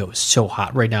 Rubio is so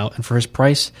hot right now, and for his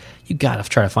price, you got to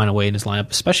try to find a way in his lineup,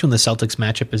 especially when the Celtics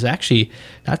matchup is actually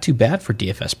not too bad for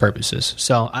DFS purposes.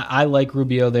 So I like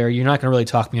Rubio there. You're not going to really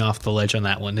talk me off the ledge on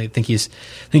that one. I think he's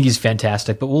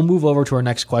fantastic. But we'll move over to our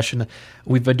next question.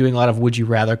 We've been doing a lot of would you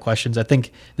rather questions. I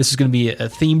think this is going to be a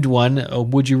themed one. A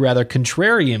would you rather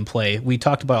contrarian play. We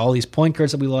talked about all these point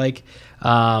guards that we like,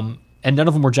 and none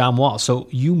of them were John Wall. So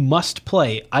you must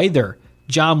play either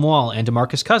John Wall and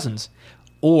DeMarcus Cousins,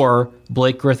 or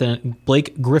Blake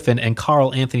Griffin and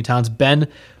Karl Anthony Towns. Ben,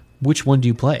 which one do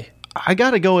you play? I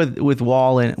got to go with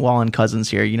Wall and Cousins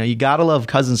here. You got to love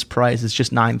Cousins' price. It's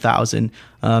just 9,000.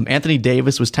 Anthony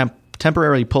Davis was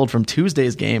temporarily pulled from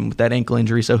Tuesday's game with that ankle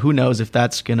injury, so who knows if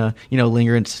that's going to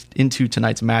linger into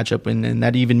tonight's matchup, and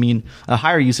that even mean a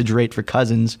higher usage rate for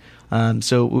Cousins.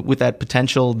 So with that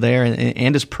potential there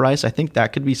and his price, I think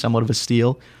that could be somewhat of a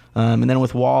steal. And then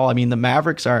with Wall, I mean, the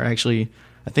Mavericks are actually,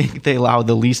 I think they allow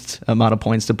the least amount of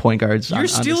points to point guards. You're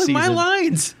stealing my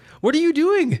lines. What are you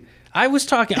doing? I was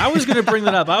going to bring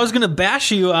that up. I was going to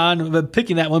bash you on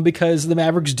picking that one because the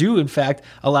Mavericks do, in fact,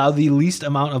 allow the least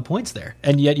amount of points there.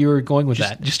 And yet you were going with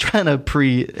that. Just trying to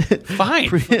Fine.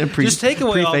 Just take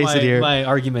away all my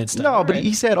arguments. No, but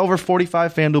he said over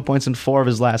 45 FanDuel points in 4 of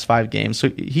his last 5 games.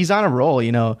 So he's on a roll,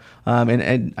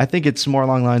 and I think it's more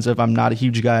along the lines of I'm not a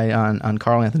huge guy on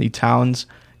Karl Anthony Towns.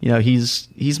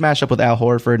 He's matched up with Al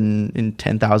Horford in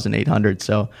 10,800.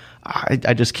 So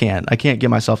I just can't. I can't get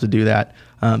myself to do that.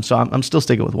 So I'm still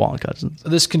sticking with Wall and Cousins.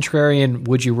 This contrarian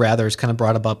would you rather is kind of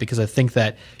brought about because I think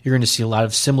that you're going to see a lot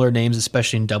of similar names,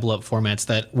 especially in double up formats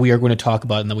that we are going to talk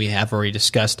about and that we have already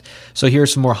discussed. So here are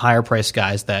some more higher priced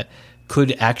guys that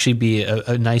could actually be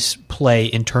a nice play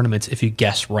in tournaments if you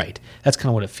guess right. That's kind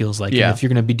of what it feels like. Yeah. And if you're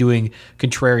going to be doing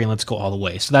contrarian, let's go all the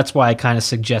way. So that's why I kind of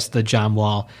suggest the John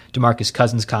Wall, DeMarcus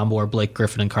Cousins combo, or Blake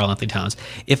Griffin and Karl-Anthony Towns.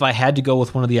 If I had to go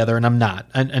with one or the other, and I'm not,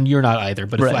 and you're not either,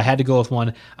 but if I had to go with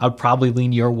one, I would probably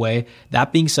lean your way.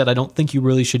 That being said, I don't think you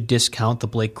really should discount the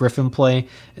Blake Griffin play.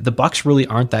 The Bucks really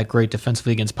aren't that great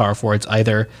defensively against power forwards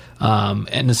either.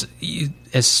 And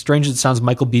as strange as it sounds,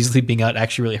 Michael Beasley being out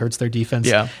actually really hurts their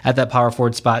defense at that power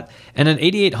forward spot. And at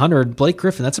 8,800, Blake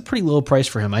Griffin, that's a pretty low price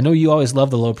for him. I know you always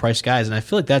love the low price guys, and I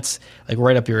feel like that's like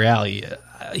right up your alley.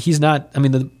 He's not, I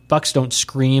mean, the Bucks don't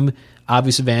scream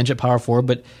obvious advantage at power forward,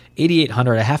 but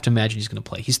 8,800, I have to imagine he's going to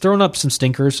play. He's thrown up some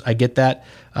stinkers. I get that,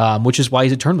 which is why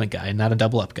he's a tournament guy and not a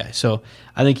double-up guy. So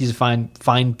I think he's a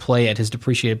fine play at his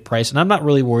depreciated price. And I'm not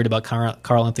really worried about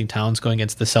Karl-Anthony Towns going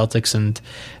against the Celtics and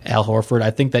Al Horford.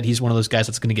 I think that he's one of those guys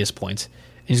that's going to get his points.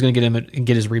 He's going to get him and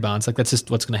get his rebounds. Like, that's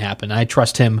just what's going to happen. I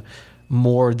trust him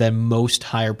more than most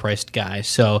higher-priced guys.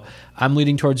 So I'm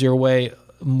leading towards your way,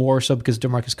 more so because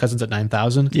DeMarcus Cousins at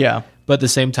 9,000. Yeah. But at the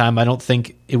same time, I don't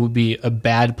think it would be a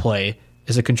bad play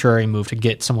as a contrarian move to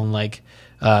get someone like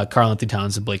Karl-Anthony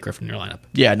Towns and Blake Griffin in your lineup.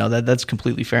 Yeah, no, that's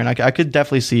completely fair, and I could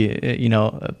definitely see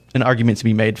an argument to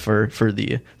be made for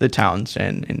the Towns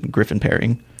and Griffin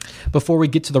pairing. Before we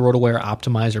get to the RotoWire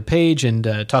Optimizer page and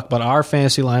talk about our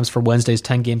fantasy lineups for Wednesday's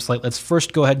 10-game slate, let's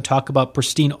first go ahead and talk about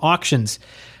Pristine Auctions.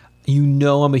 You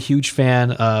know I'm a huge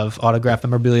fan of autographed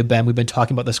memorabilia, Ben. We've been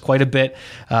talking about this quite a bit.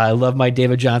 I love my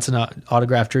David Johnson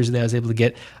autographed jersey that I was able to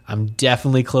get. I'm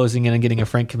definitely closing in and getting a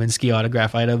Frank Kaminsky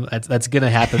autograph item. That's going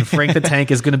to happen. Frank the Tank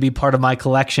is going to be part of my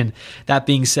collection. That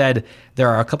being said, there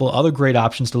are a couple of other great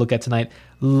options to look at tonight.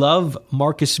 Love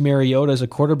Marcus Mariota as a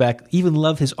quarterback. Even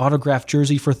love his autographed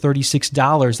jersey for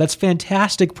 $36. That's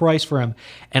fantastic price for him.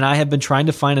 And I have been trying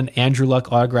to find an Andrew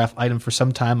Luck autograph item for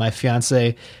some time. My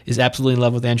fiance is absolutely in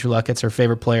love with Andrew Luck. It's her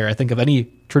favorite player, I think, of any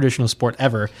traditional sport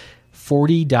ever.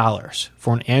 $40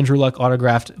 for an Andrew Luck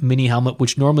autographed mini helmet,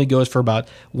 which normally goes for about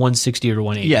 $160 or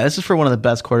 $180. Yeah, this is for one of the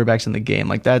best quarterbacks in the game.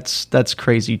 Like, that's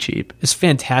crazy cheap. It's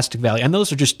fantastic value. And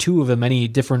those are just two of the many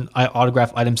different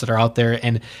autograph items that are out there,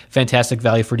 and fantastic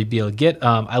value for you to be able to get.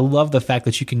 I love the fact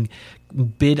that you can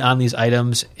bid on these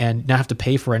items and not have to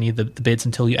pay for any of the bids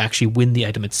until you actually win the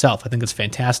item itself. I think that's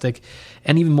fantastic.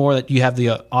 And even more that you have the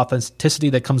authenticity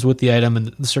that comes with the item and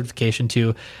the certification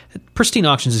too. Pristine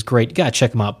Auctions is great. You got to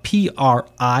check them out. Pristin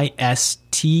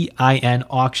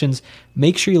Auctions.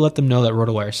 Make sure you let them know that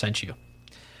RotoWire sent you.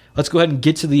 Let's go ahead and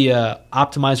get to the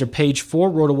optimizer page for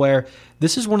RotoWire.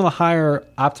 This is one of the higher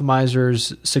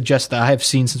optimizers suggested that I have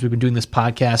seen since we've been doing this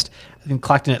podcast. I think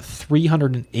clocked in at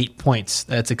 308 points.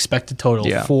 That's expected total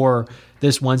for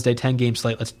this Wednesday 10-game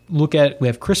slate. Let's look at it. We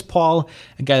have Chris Paul,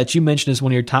 a guy that you mentioned is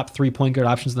one of your top 3 point guard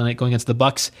options of the night, going against the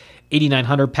Bucks.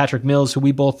 8,900, Patrick Mills, who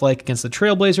we both like, against the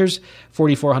Trailblazers.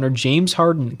 4,400, James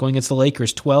Harden going against the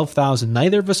Lakers. 12,000.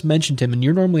 Neither of us mentioned him, and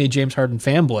you're normally a James Harden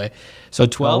fanboy. So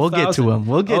 12,000. We'll get to him.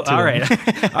 We'll get to him. All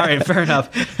right. All right, fair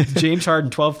enough. James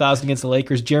Harden, 12,000 against the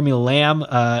Lakers. Jeremy Lamb,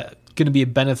 going to be a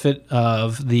benefit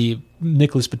of the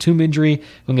Nicholas Batum injury,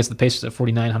 going against the Pacers at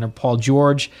 4,900. Paul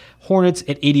George, Hornets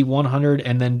at 8,100,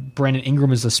 and then Brandon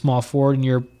Ingram is a small forward in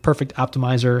your perfect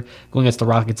optimizer, going against the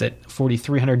Rockets at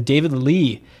 4,300. David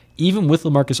Lee, even with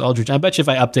LaMarcus Aldridge. I bet you if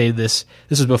I updated this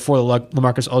was before the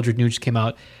LaMarcus Aldridge news came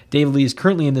out. David Lee is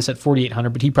currently in this at 4,800,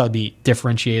 but he'd probably be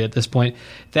differentiated at this point.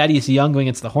 Thaddeus Young going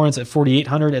against the Hornets at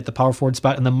 4,800 at the power forward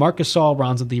spot, and then Marcus Gasol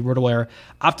rounds of the RotoWire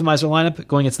optimizer lineup,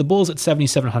 going against the Bulls at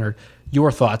 7,700.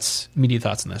 Your thoughts, immediate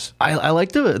thoughts on this? I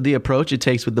like the approach it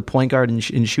takes with the point guard and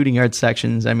shooting guard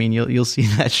sections. I mean, you'll see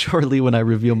that shortly when I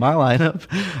reveal my lineup.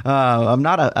 I'm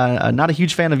not a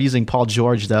huge fan of using Paul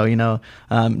George though.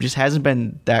 Just hasn't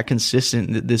been that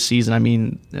consistent this season. I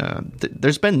mean,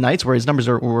 there's been nights where his numbers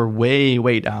were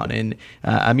way down, and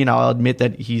I'll admit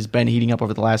that he's been heating up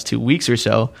over the last 2 weeks or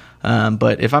so.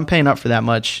 But if I'm paying up for that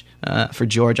much for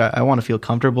George, I want to feel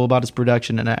comfortable about his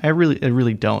production, and I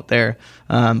really don't there.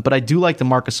 But I do like the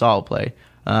Marcus Gasol play.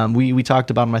 We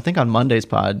talked about him, I think, on Monday's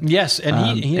pod. Yes,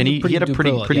 and he had a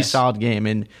pretty solid game,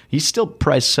 and he's still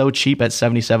priced so cheap at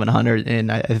 7,700,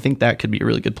 and I think that could be a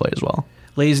really good play as well.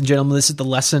 Ladies and gentlemen, this is the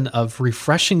lesson of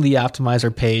refreshing the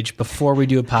optimizer page before we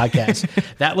do a podcast.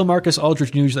 That LaMarcus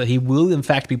Aldridge news that he will in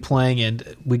fact be playing,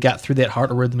 and we got through that heart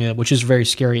arrhythmia, which is a very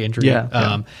scary injury.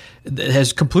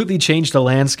 Has completely changed the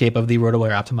landscape of the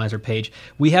RotoWire optimizer page.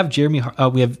 We have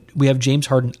we have James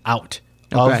Harden out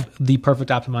of the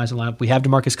perfect optimizer lineup. We have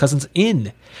DeMarcus Cousins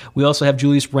in. We also have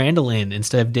Julius Randle in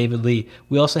instead of David Lee.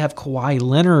 We also have Kawhi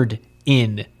Leonard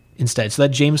in instead. So that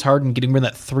James Harden getting rid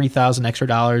of that $3,000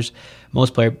 extra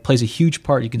most player plays a huge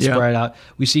part. You can spread it out.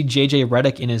 We see JJ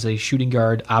Redick in as a shooting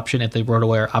guard option if they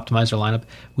RotoWire optimize their lineup.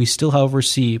 We still, however,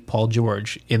 see Paul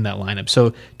George in that lineup.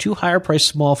 So 2 higher priced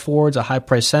small forwards, a high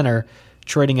priced center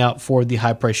trading out for the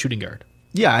high priced shooting guard.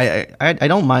 Yeah, I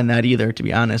don't mind that either, to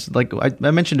be honest. Like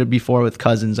I mentioned it before with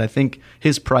Cousins, I think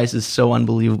his price is so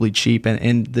unbelievably cheap,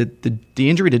 and the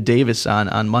injury to Davis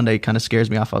on Monday kind of scares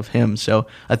me off of him. So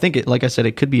I think, like I said,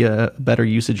 it could be a better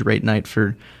usage rate night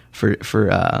for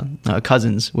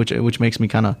Cousins, which makes me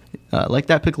kind of like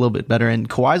that pick a little bit better. And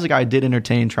Kawhi's a guy I did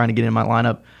entertain trying to get in my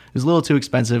lineup. It was a little too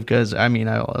expensive because, I mean,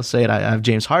 I'll say it, I have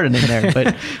James Harden in there,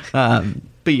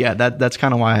 but yeah, that's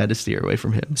kind of why I had to steer away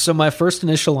from him. So my first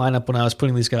initial lineup when I was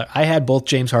putting these guys, I had both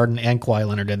James Harden and Kawhi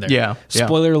Leonard in there. Yeah.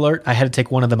 Spoiler alert, I had to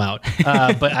take one of them out.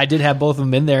 But I did have both of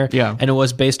them in there. Yeah. And it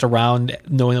was based around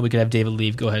knowing that we could have David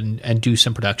Lee go ahead and do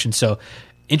some production. So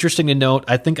interesting to note.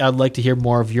 I think I'd like to hear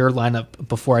more of your lineup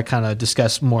before I kind of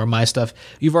discuss more of my stuff.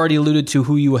 You've already alluded to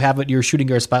who you have at your shooting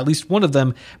guard spot, at least one of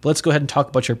them. But let's go ahead and talk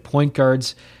about your point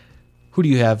guards. Who do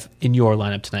you have in your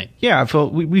lineup tonight? Yeah,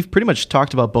 we've pretty much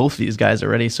talked about both these guys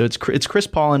already. So it's Chris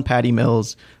Paul and Patty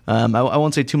Mills. I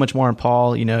won't say too much more on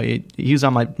Paul. You know, he was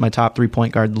on my top 3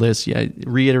 point guard list. Yeah,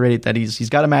 reiterate that he's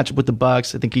got a matchup with the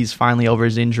Bucks. I think he's finally over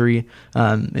his injury,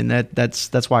 and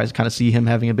that's why I kind of see him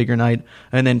having a bigger night.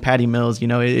 And then Patty Mills. You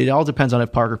know, it all depends on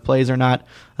if Parker plays or not.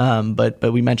 But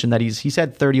we mentioned that he's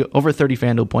had over 30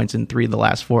 FanDuel points in 3 of the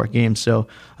last 4 games. So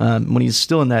when he's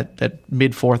still in that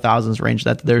mid 4,000s range,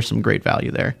 that there's some great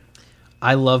value there.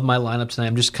 I love my lineup tonight.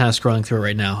 I'm just kind of scrolling through it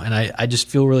right now, and I just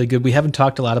feel really good. We haven't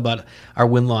talked a lot about our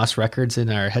win-loss records in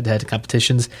our head-to-head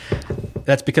competitions.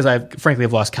 That's because I frankly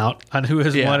have lost count on who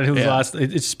has won and who's lost.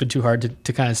 It's just been too hard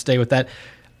to kind of stay with that.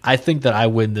 I think that I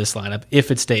win this lineup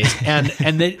if it stays. And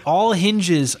it all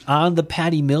hinges on the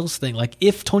Patty Mills thing. Like,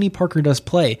 if Tony Parker does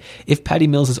play, if Patty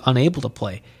Mills is unable to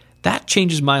play, that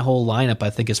changes my whole lineup, I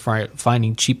think, as far as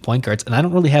finding cheap point guards. And I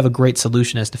don't really have a great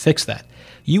solution as to fix that.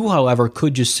 You, however,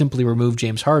 could just simply remove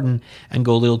James Harden and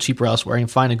go a little cheaper elsewhere and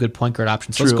find a good point guard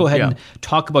option. So let's go ahead and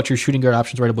talk about your shooting guard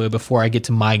options right away before I get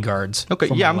to my guards. Okay,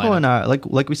 yeah, I'm going,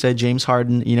 like we said, James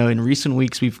Harden. You know, in recent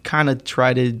weeks, we've kind of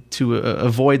tried to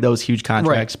avoid those huge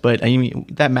contracts. Right. But I mean,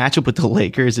 that matchup with the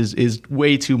Lakers is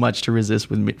way too much to resist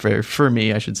with me, for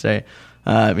me, I should say.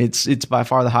 It's by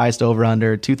far the highest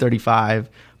over-under, 235.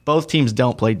 Both teams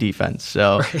don't play defense,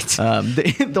 so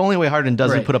the only way Harden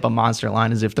doesn't put up a monster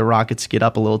line is if the Rockets get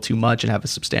up a little too much and have a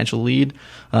substantial lead.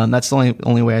 That's the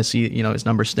only way I see his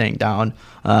numbers staying down.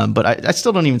 But I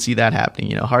still don't even see that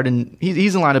happening. You know, Harden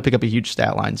he's in line to pick up a huge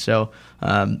stat line. So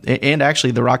and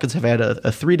actually the Rockets have had a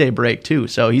 3-day break too,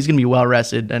 so he's going to be well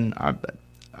rested, and I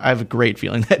have a great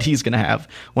feeling that he's going to have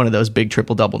one of those big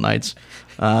triple-double nights.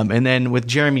 And then with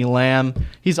Jeremy Lamb,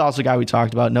 he's also a guy we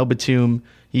talked about. No Batum.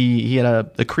 He had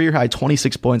a career-high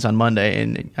 26 points on Monday,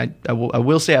 and I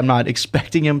will say I'm not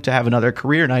expecting him to have another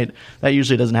career night. That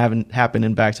usually doesn't happen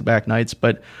in back-to-back nights,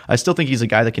 but I still think he's a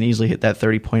guy that can easily hit that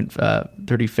 30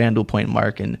 FanDuel point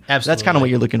mark, and that's kind of what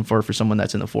you're looking for someone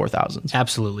that's in the 4,000s.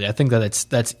 Absolutely. I think that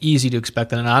that's easy to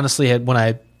expect. And honestly, when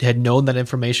I had known that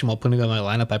information while putting together my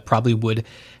lineup, I probably would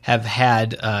have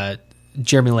had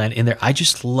Jeremy Lamb in there. I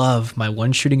just love my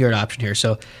one shooting guard option here.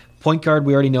 So point guard,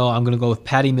 we already know I'm going to go with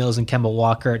Patty Mills and Kemba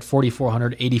Walker at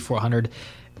 4,400, 8,400.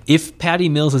 If Patty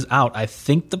Mills is out, I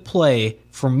think the play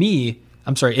for me,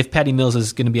 if Patty Mills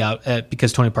is going to be out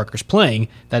because Tony Parker's playing,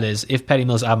 that is, if Patty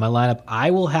Mills is out of my lineup,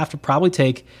 I will have to probably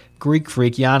take Greek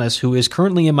Freak Giannis, who is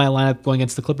currently in my lineup going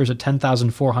against the Clippers at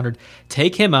 10,400.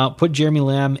 Take him out, put Jeremy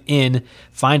Lamb in,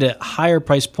 find a higher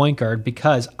price point guard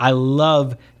because I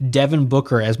love Devin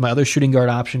Booker as my other shooting guard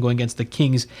option going against the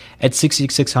Kings at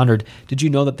 6,600. Did you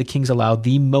know that the Kings allow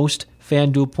the most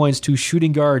FanDuel points to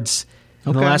shooting guards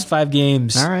in the last 5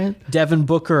 games? All right. Devin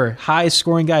Booker, highest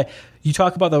scoring guy. You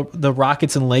talk about the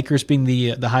Rockets and Lakers being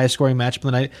the highest scoring matchup of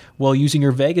the night. Well, using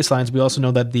your Vegas lines, we also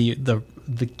know that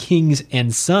the Kings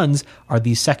and Suns are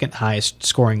the second highest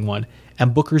scoring one.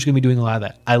 And Booker's going to be doing a lot of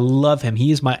that. I love him.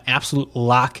 He is my absolute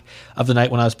lock of the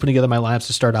night. When I was putting together my lineups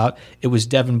to start out, it was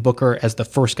Devin Booker as the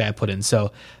first guy I put in.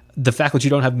 So the fact that you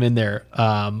don't have him in there,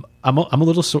 I'm a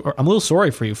little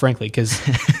sorry for you, frankly, because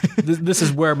this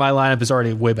is where my lineup is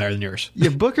already way better than yours. Yeah,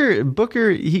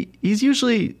 Booker, he's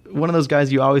usually one of those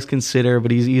guys you always consider,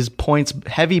 but he's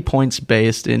heavy points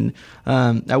based. And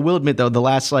I will admit though, the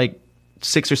last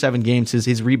 6 or 7 games,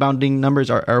 his rebounding numbers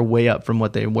are way up from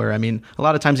what they were. I mean, a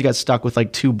lot of times he got stuck with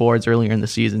like 2 boards earlier in the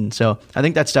season. So I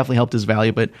think that's definitely helped his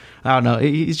value. But I don't know.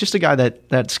 He's just a guy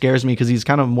that scares me because he's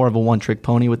kind of more of a one-trick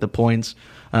pony with the points.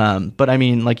 But I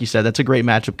mean, like you said, that's a great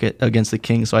matchup against the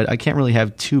Kings. So I can't really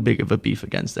have too big of a beef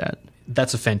against that.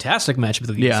 That's a fantastic matchup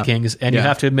against the Kings, and you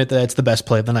have to admit that it's the best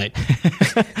play of the night.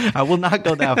 I will not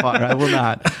go that far. I will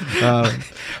not.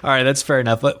 All right, that's fair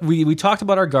enough. But we talked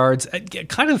about our guards. It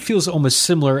kind of feels almost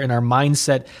similar in our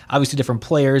mindset. Obviously, different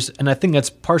players, and I think that's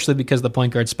partially because the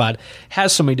point guard spot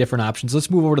has so many different options. Let's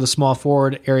move over to the small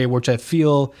forward area, which I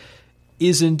feel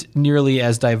isn't nearly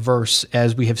as diverse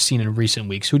as we have seen in recent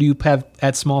weeks. Who do you have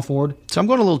at small forward? So I'm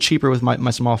going a little cheaper with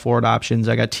my small forward options.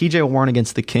 I got TJ Warren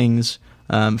against the Kings.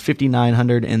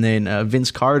 5,900, and then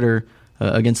Vince Carter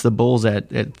against the Bulls at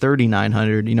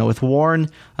 3,900. With Warren,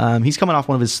 he's coming off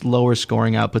one of his lower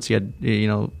scoring outputs. He had,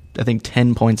 I think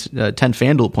 10 points, 10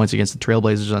 FanDuel points against the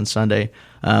Trailblazers on Sunday.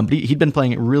 But he'd been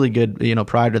playing really good,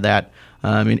 prior to that.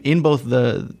 In both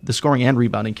the scoring and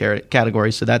rebounding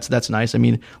categories. So that's nice. I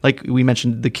mean, like we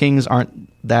mentioned, the Kings aren't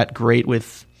that great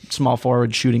with small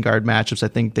forward shooting guard matchups. I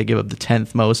think they give up the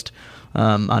 10th most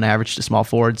on average to small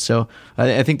forwards. So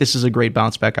I think this is a great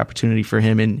bounce back opportunity for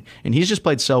him. And he's just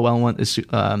played so well once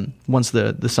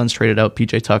the Suns traded out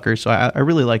PJ Tucker. So I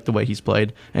really like the way he's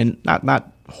played, and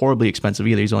not horribly expensive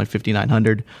either. He's only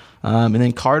 5,900. And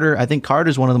then Carter, I think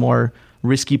Carter's one of the more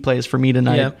risky plays for me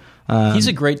tonight. Yeah. He's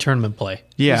a great tournament play.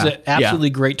 Yeah, he's an absolutely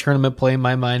great tournament play in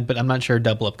my mind, but I'm not sure a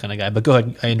double up kind of guy. But go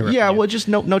ahead, I interrupt. Yeah, you. Well, just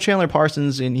no Chandler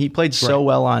Parsons, and he played so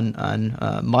well on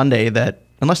Monday that,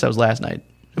 unless that was last night.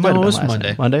 It was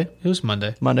Monday. Monday? It was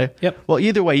Monday. Yep. Well,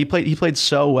 either way, he played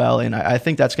so well, and I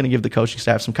think that's going to give the coaching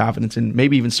staff some confidence in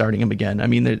maybe even starting him again. I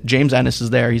mean, James Ennis is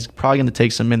there. He's probably going to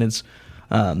take some minutes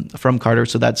from Carter,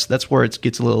 so that's where it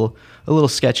gets a little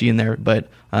sketchy in there. But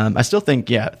I still think,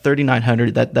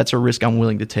 3,900. That's a risk I'm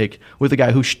willing to take with a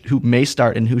guy who may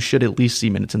start and who should at least see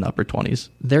minutes in the upper 20s.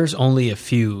 There's only a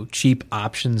few cheap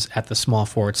options at the small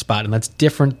forward spot, and that's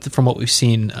different from what we've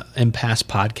seen in past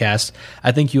podcasts.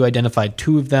 I think you identified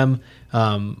 2 of them.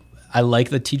 I like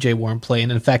the TJ Warren play,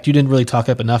 and in fact, you didn't really talk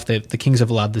up enough that the Kings have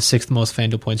allowed the 6th most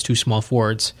FanDuel points to small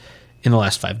forwards in the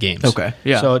last 5 games. Okay,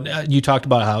 yeah. So you talked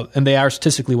about how, and they are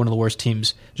statistically one of the worst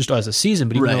teams just as a season,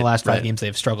 but even in the last 5 games,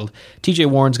 they've struggled. TJ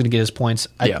Warren's going to get his points.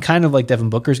 I kind of like Devin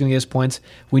Booker's going to get his points.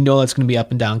 We know that's going to be up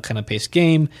and down kind of pace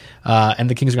game, and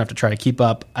the Kings are going to have to try to keep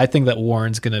up. I think that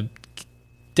Warren's going to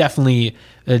definitely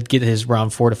get his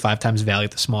around 4 to 5 times value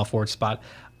at the small forward spot.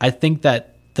 I think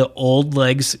that the old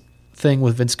legs thing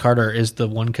with Vince Carter is the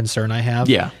one concern I have.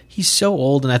 Yeah. He's so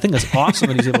old, and I think that's awesome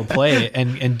that he's able to play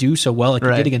and do so well like he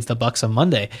did against the Bucks on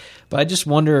Monday. But I just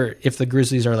wonder if the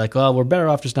Grizzlies are like, we're better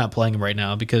off just not playing him right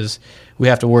now because we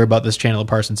have to worry about this Chandler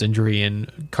Parsons injury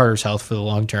and Carter's health for the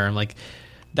long term. Like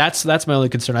that's my only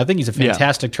concern. I think he's a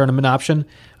fantastic tournament option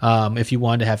if you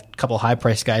wanted to have a couple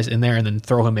high-priced guys in there and then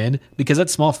throw him in, because that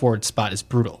small forward spot is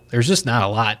brutal. There's just not a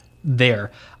lot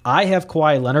there. I have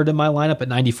Kawhi Leonard in my lineup at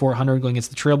 9,400 going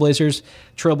against the Trailblazers.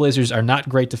 Trailblazers are not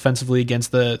great defensively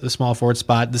against the small forward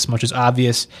spot. This much is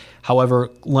obvious.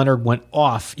 However, Leonard went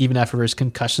off even after his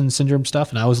concussion syndrome stuff,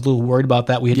 and I was a little worried about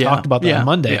that. We had talked about that on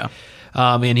Monday. Yeah.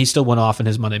 And he still went off in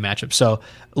his Monday matchup. So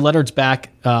Leonard's back,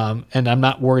 and I'm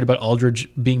not worried about Aldridge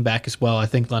being back as well. I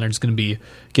think Leonard's going to be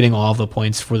getting all of the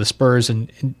points for the Spurs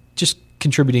and just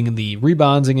contributing in the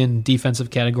rebounding and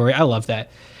defensive category. I love that.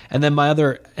 And then my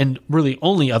other, and really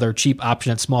only other cheap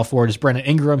option at small forward is Brandon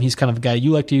Ingram. He's kind of a guy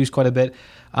you like to use quite a bit.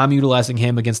 I'm utilizing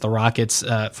him against the Rockets,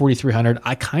 4,300.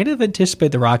 I kind of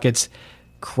anticipate the Rockets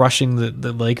crushing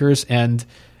the Lakers, and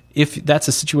if that's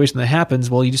a situation that happens,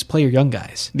 well, you just play your young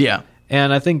guys. Yeah.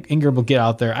 And I think Ingram will get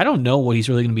out there. I don't know what he's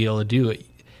really going to be able to do.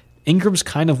 Ingram's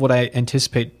kind of what I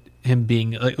anticipate him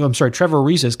being. Trevor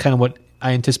Ariza is kind of what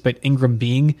I anticipate Ingram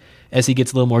being as he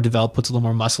gets a little more developed, puts a little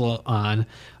more muscle on,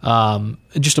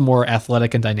 just a more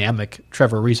athletic and dynamic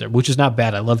Trevor Ariza, which is not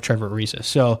bad. I love Trevor Ariza.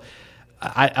 So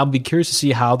I'll be curious to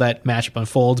see how that matchup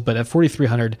unfolds, but at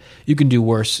 4,300, you can do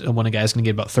worse when a guy's going to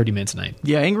get about 30 minutes a night.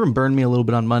 Yeah, Ingram burned me a little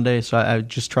bit on Monday, so I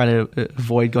just try to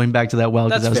avoid going back to that well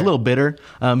because I was a little bitter.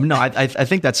 I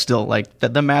think that's still like the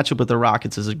matchup with the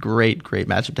Rockets is a great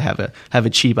matchup to have a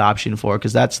cheap option for,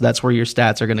 because that's where your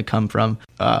stats are going to come from.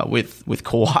 With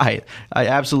Kawhi, I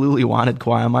absolutely wanted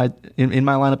Kawhi in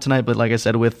my lineup tonight, but like I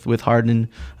said, with Harden,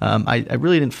 I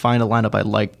really didn't find a lineup I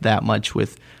liked that much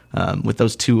with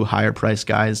those 2 higher priced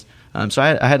guys. So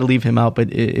I had to leave him out.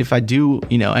 But if I do,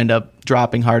 end up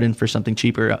dropping Harden for something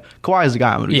cheaper, Kawhi is the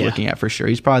guy I'm going to be looking at for sure.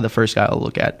 He's probably the first guy I'll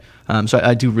look at. So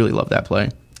I do really love that play.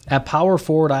 At power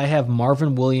forward, I have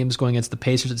Marvin Williams going against the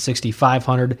Pacers at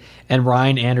 6,500 and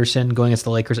Ryan Anderson going against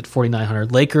the Lakers at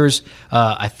 4,900. Lakers,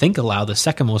 I think, allow the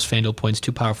second most FanDuel points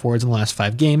to power forwards in the last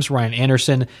 5 games. Ryan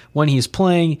Anderson, when he's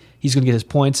playing, he's going to get his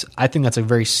points. I think that's a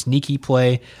very sneaky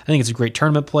play. I think it's a great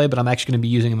tournament play, but I'm actually going to be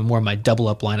using him in more of my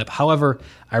double-up lineup. However,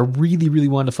 I really, really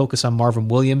wanted to focus on Marvin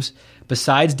Williams.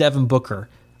 Besides Devin Booker,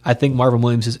 I think Marvin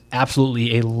Williams is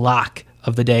absolutely a lock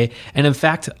of the day. And in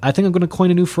fact, I think I'm going to coin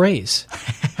a new phrase.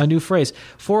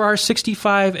 For our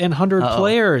 65 and 100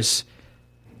 players,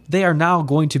 they are now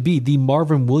going to be the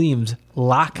Marvin Williams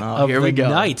lock of the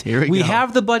night. We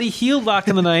have the Buddy Hield lock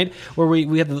of the night, where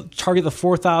we have to target the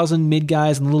 4,000 mid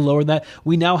guys and a little lower than that.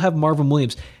 We now have Marvin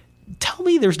Williams. Tell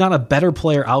me there's not a better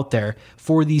player out there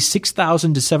for the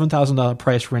 $6,000 to $7,000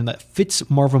 price range that fits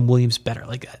Marvin Williams better.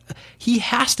 Like, he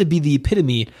has to be the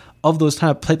epitome of those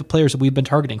type of players that we've been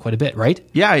targeting quite a bit, right?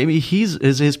 Yeah, I mean,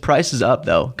 his price is up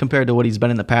though compared to what he's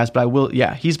been in the past. But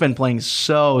he's been playing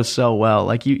so well.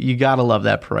 Like you gotta love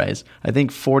that price. I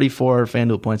think 44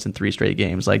 FanDuel points in 3 straight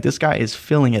games. Like, this guy is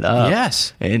filling it up.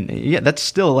 Yes, and that's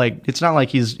still like, it's not like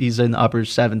he's in the upper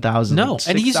 7,000. No,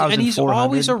 and he's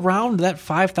always around that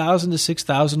 5,000 to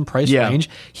 6,000 price range.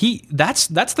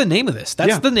 That's the name of this.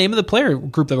 That's the name of the player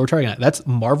group that we're targeting at. That's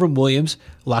Marvin Williams,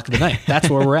 lock of the night. That's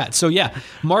where we're at. So yeah,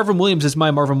 Marvin Williams is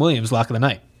my Marvin Williams lock of the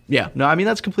night. Yeah, no, I mean,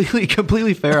 that's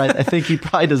completely fair. I think he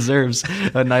probably deserves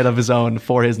a night of his own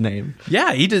for his name.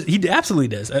 Yeah, he does. He absolutely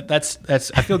does. That's.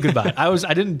 I feel good about it.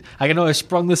 I know I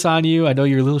sprung this on you. I know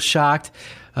you're a little shocked,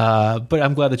 but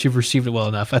I'm glad that you've received it well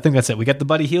enough. I think that's it. We got the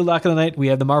Buddy Hield lock of the night. We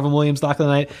have the Marvin Williams lock of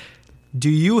the night. Do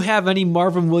you have any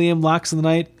Marvin Williams locks of the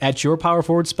night at your power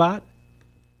forward spot?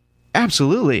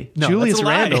 Absolutely. No, Julius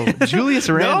Randle. Julius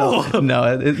Randle.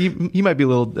 No, he might be a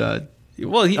little.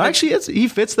 Well, he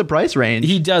fits the price range.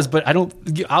 He does, but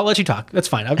I'll let you talk. That's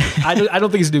fine. I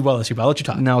don't think he's doing well this year, but I'll let you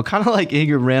talk. No, kind of like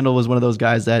Ingram Randle was one of those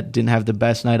guys that didn't have the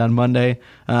best night on Monday.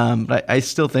 But I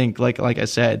still think, like I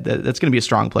said, that's going to be a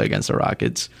strong play against the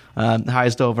Rockets.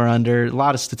 Highest over under, a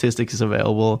lot of statistics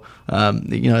available.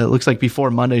 It looks like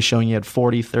before Monday showing you had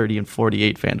 40, 30, and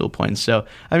 48 FanDuel points. So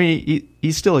I mean,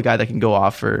 he's still a guy that can go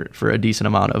off for a decent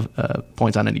amount of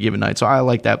points on any given night. So I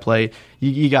like that play.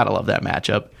 You got to love that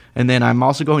matchup. And then I'm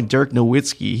also going Dirk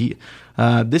Nowitzki.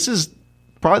 This is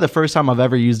probably the first time I've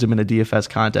ever used him in a DFS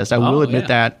contest. I will admit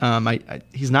that.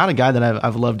 He's not a guy that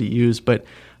I've loved to use, but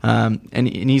and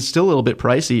he's still a little bit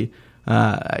pricey,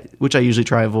 which I usually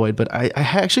try to avoid. But I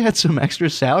actually had some extra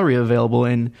salary available,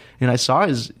 and I saw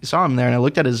him there, and I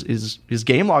looked at his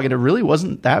game log, and it really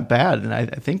wasn't that bad. And I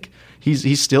think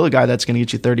he's still a guy that's going to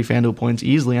get you 30 FanDuel points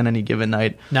easily on any given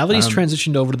night. Now that he's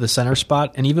transitioned over to the center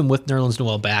spot, and even with Nerlens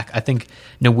Noel back, I think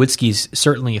Nowitzki's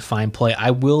certainly a fine play. I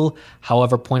will,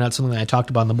 however, point out something that I talked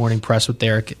about in the morning press with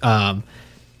Derek.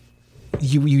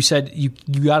 You said you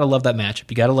got to love that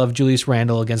matchup. You got to love Julius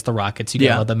Randle against the Rockets. You got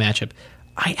to love that matchup.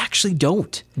 I actually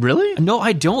don't. Really? No,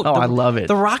 I don't. I love it.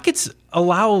 The Rockets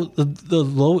allow the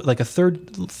low, like a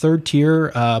third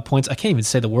tier points. I can't even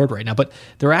say the word right now, but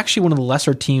they're actually one of the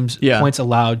lesser teams points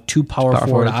allowed to power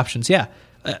forward options. Yeah.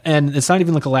 And it's not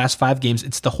even like the last 5 games.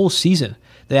 It's the whole season.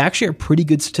 They actually are pretty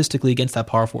good statistically against that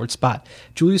power forward spot.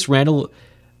 Julius Randle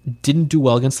didn't do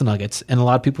well against the Nuggets, and a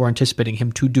lot of people are anticipating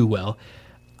him to do well.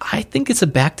 I think it's a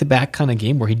back-to-back kind of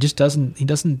game where he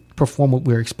doesn't perform what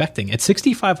we're expecting. At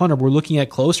 6,500, we're looking at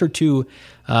closer to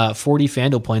 40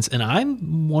 FanDuel points, and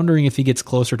I'm wondering if he gets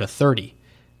closer to 30.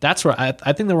 That's where I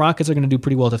think the Rockets are going to do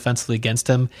pretty well defensively against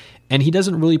him, and he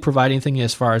doesn't really provide anything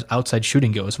as far as outside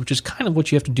shooting goes, which is kind of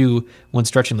what you have to do when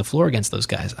stretching the floor against those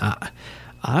guys.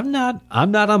 I'm not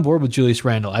on board with Julius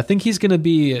Randle. I think he's going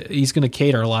to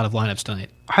cater a lot of lineups tonight.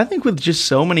 I think with just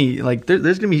so many, like there's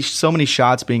going to be so many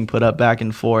shots being put up back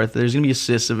and forth. There's going to be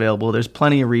assists available. There's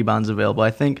plenty of rebounds available.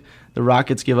 I think the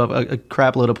Rockets give up a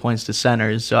crap load of points to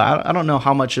centers. So I don't know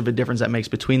how much of a difference that makes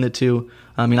between the two.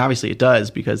 I mean, obviously it does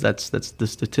because that's the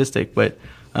statistic. But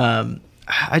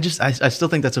I still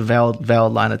think that's a valid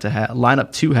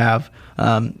lineup to have.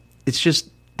 It's just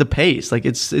the pace. Like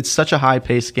it's such a high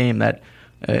paced game that.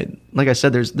 Like I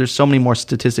said, there's so many more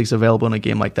statistics available in a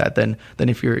game like that than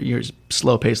if you're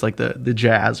slow paced like the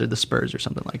Jazz or the Spurs or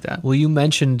something like that. Well, you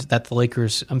mentioned that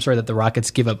the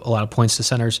Rockets give up a lot of points to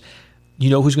centers.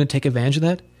 You know who's going to take advantage of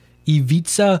that?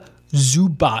 Ivica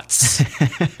Zubats.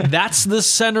 That's the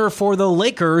center for the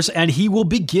Lakers, and he will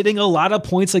be getting a lot of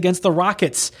points against the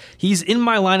Rockets. He's in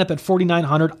my lineup at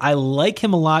 4,900. I like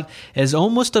him a lot as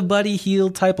almost a Buddy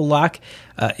Hield type of lock.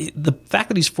 The fact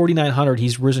that he's 4,900,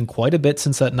 he's risen quite a bit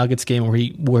since that Nuggets game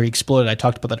where he exploded. I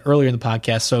talked about that earlier in the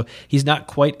podcast, so he's not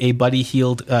quite a Buddy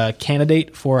Hield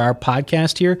candidate for our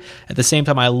podcast here. At the same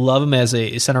time, I love him as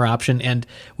a center option, and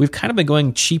we've kind of been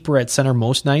going cheaper at center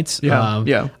most nights.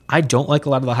 Yeah. I don't like a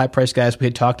lot of the high-priced guys. We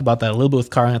had talked about that a little bit with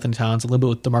Karl Anthony Towns, a little bit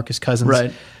with DeMarcus Cousins.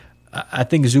 Right. I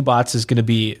think Zubats is going to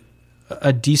be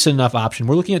a decent enough option.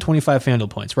 We're looking at 25 FanDuel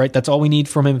points, right? That's all we need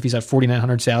from him if he's at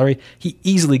 4,900 salary. He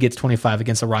easily gets 25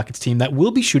 against the Rockets team that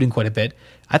will be shooting quite a bit.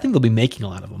 I think they'll be making a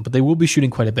lot of them, but they will be shooting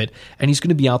quite a bit, and he's going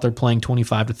to be out there playing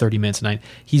 25 to 30 minutes a night.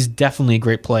 He's definitely a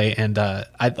great play, and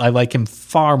I like him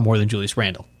far more than Julius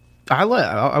Randle. I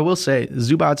will say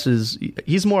Zubats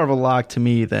he's more of a lock to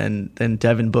me than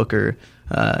Devin Booker,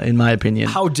 in my opinion.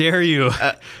 How dare you?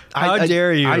 How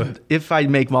dare you? If I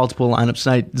make multiple lineups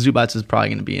tonight, Zubats is probably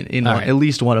going to be in one, at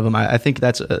least one of them. I think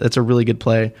that's a really good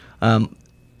play. Devin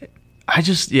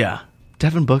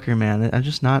Booker, man, I'm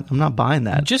not buying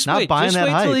that. Just wait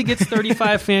till he gets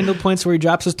 35 FanDuel points where he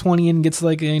drops his 20 and gets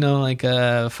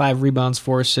 5 rebounds,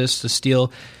 4 assists, a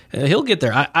steal. He'll get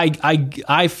there.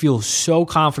 I feel so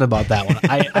confident about that one.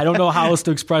 I don't know how else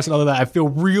to express it other than that. I feel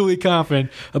really confident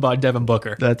about Devin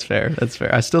Booker. That's fair.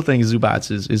 I still think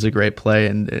Zubats is a great play,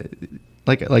 and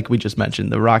like we just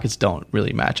mentioned, the Rockets don't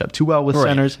really match up too well with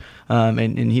centers.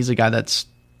 And he's a guy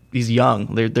he's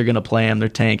young. They're going to play him. They're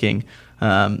tanking.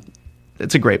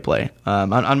 It's a great play.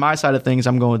 On my side of things,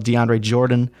 I'm going with DeAndre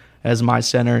Jordan as my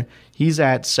center. He's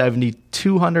at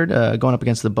 7,200 going up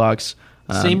against the Bucks.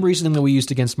 Same reasoning that we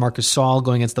used against Marcus Gasol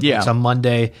going against the Bucks on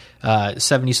Monday.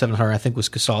 7,700, I think, was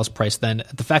Gasol's price then.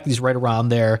 The fact that he's right around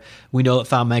there, we know that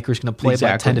Thon Maker is going to play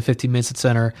about 10 to 15 minutes at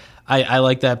center. I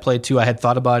like that play too. I had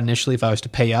thought about it initially if I was to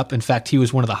pay up. In fact, he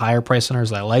was one of the higher price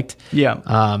centers that I liked.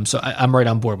 Yeah. So I'm right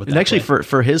on board with that. And actually,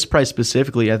 for his price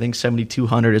specifically, I think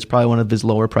 7,200 is probably one of his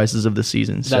lower prices of the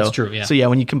season. That's true. Yeah. So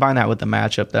when you combine that with the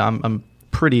matchup, I'm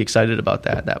pretty excited about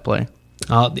that play.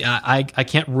 I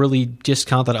can't really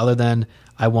discount that other than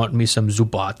I want me some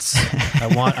Zubats.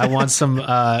 I want some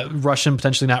Russian,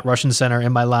 potentially not Russian center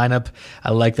in my lineup.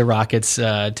 I like the Rockets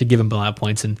to give him a lot of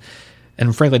points, and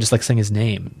frankly, I just like saying his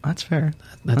name. That's fair.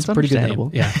 That's a pretty good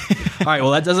name. Yeah. All right.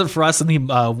 Well, that does it for us in the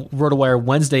RotoWire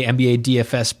Wednesday NBA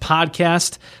DFS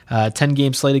podcast.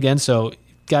 10-game slate again. So,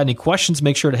 got any questions,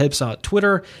 make sure to hit us on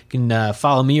Twitter. You can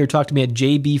follow me or talk to me at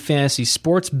JB Fantasy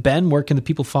Sports. Ben, where can the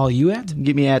people follow you at?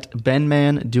 Get me at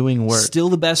BenMan Doing Work. Still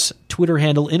the best Twitter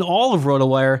handle in all of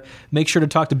RotoWire. Make sure to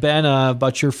talk to Ben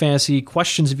about your fantasy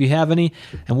questions if you have any.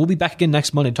 And we'll be back again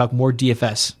next Monday to talk more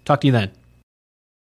DFS. Talk to you then.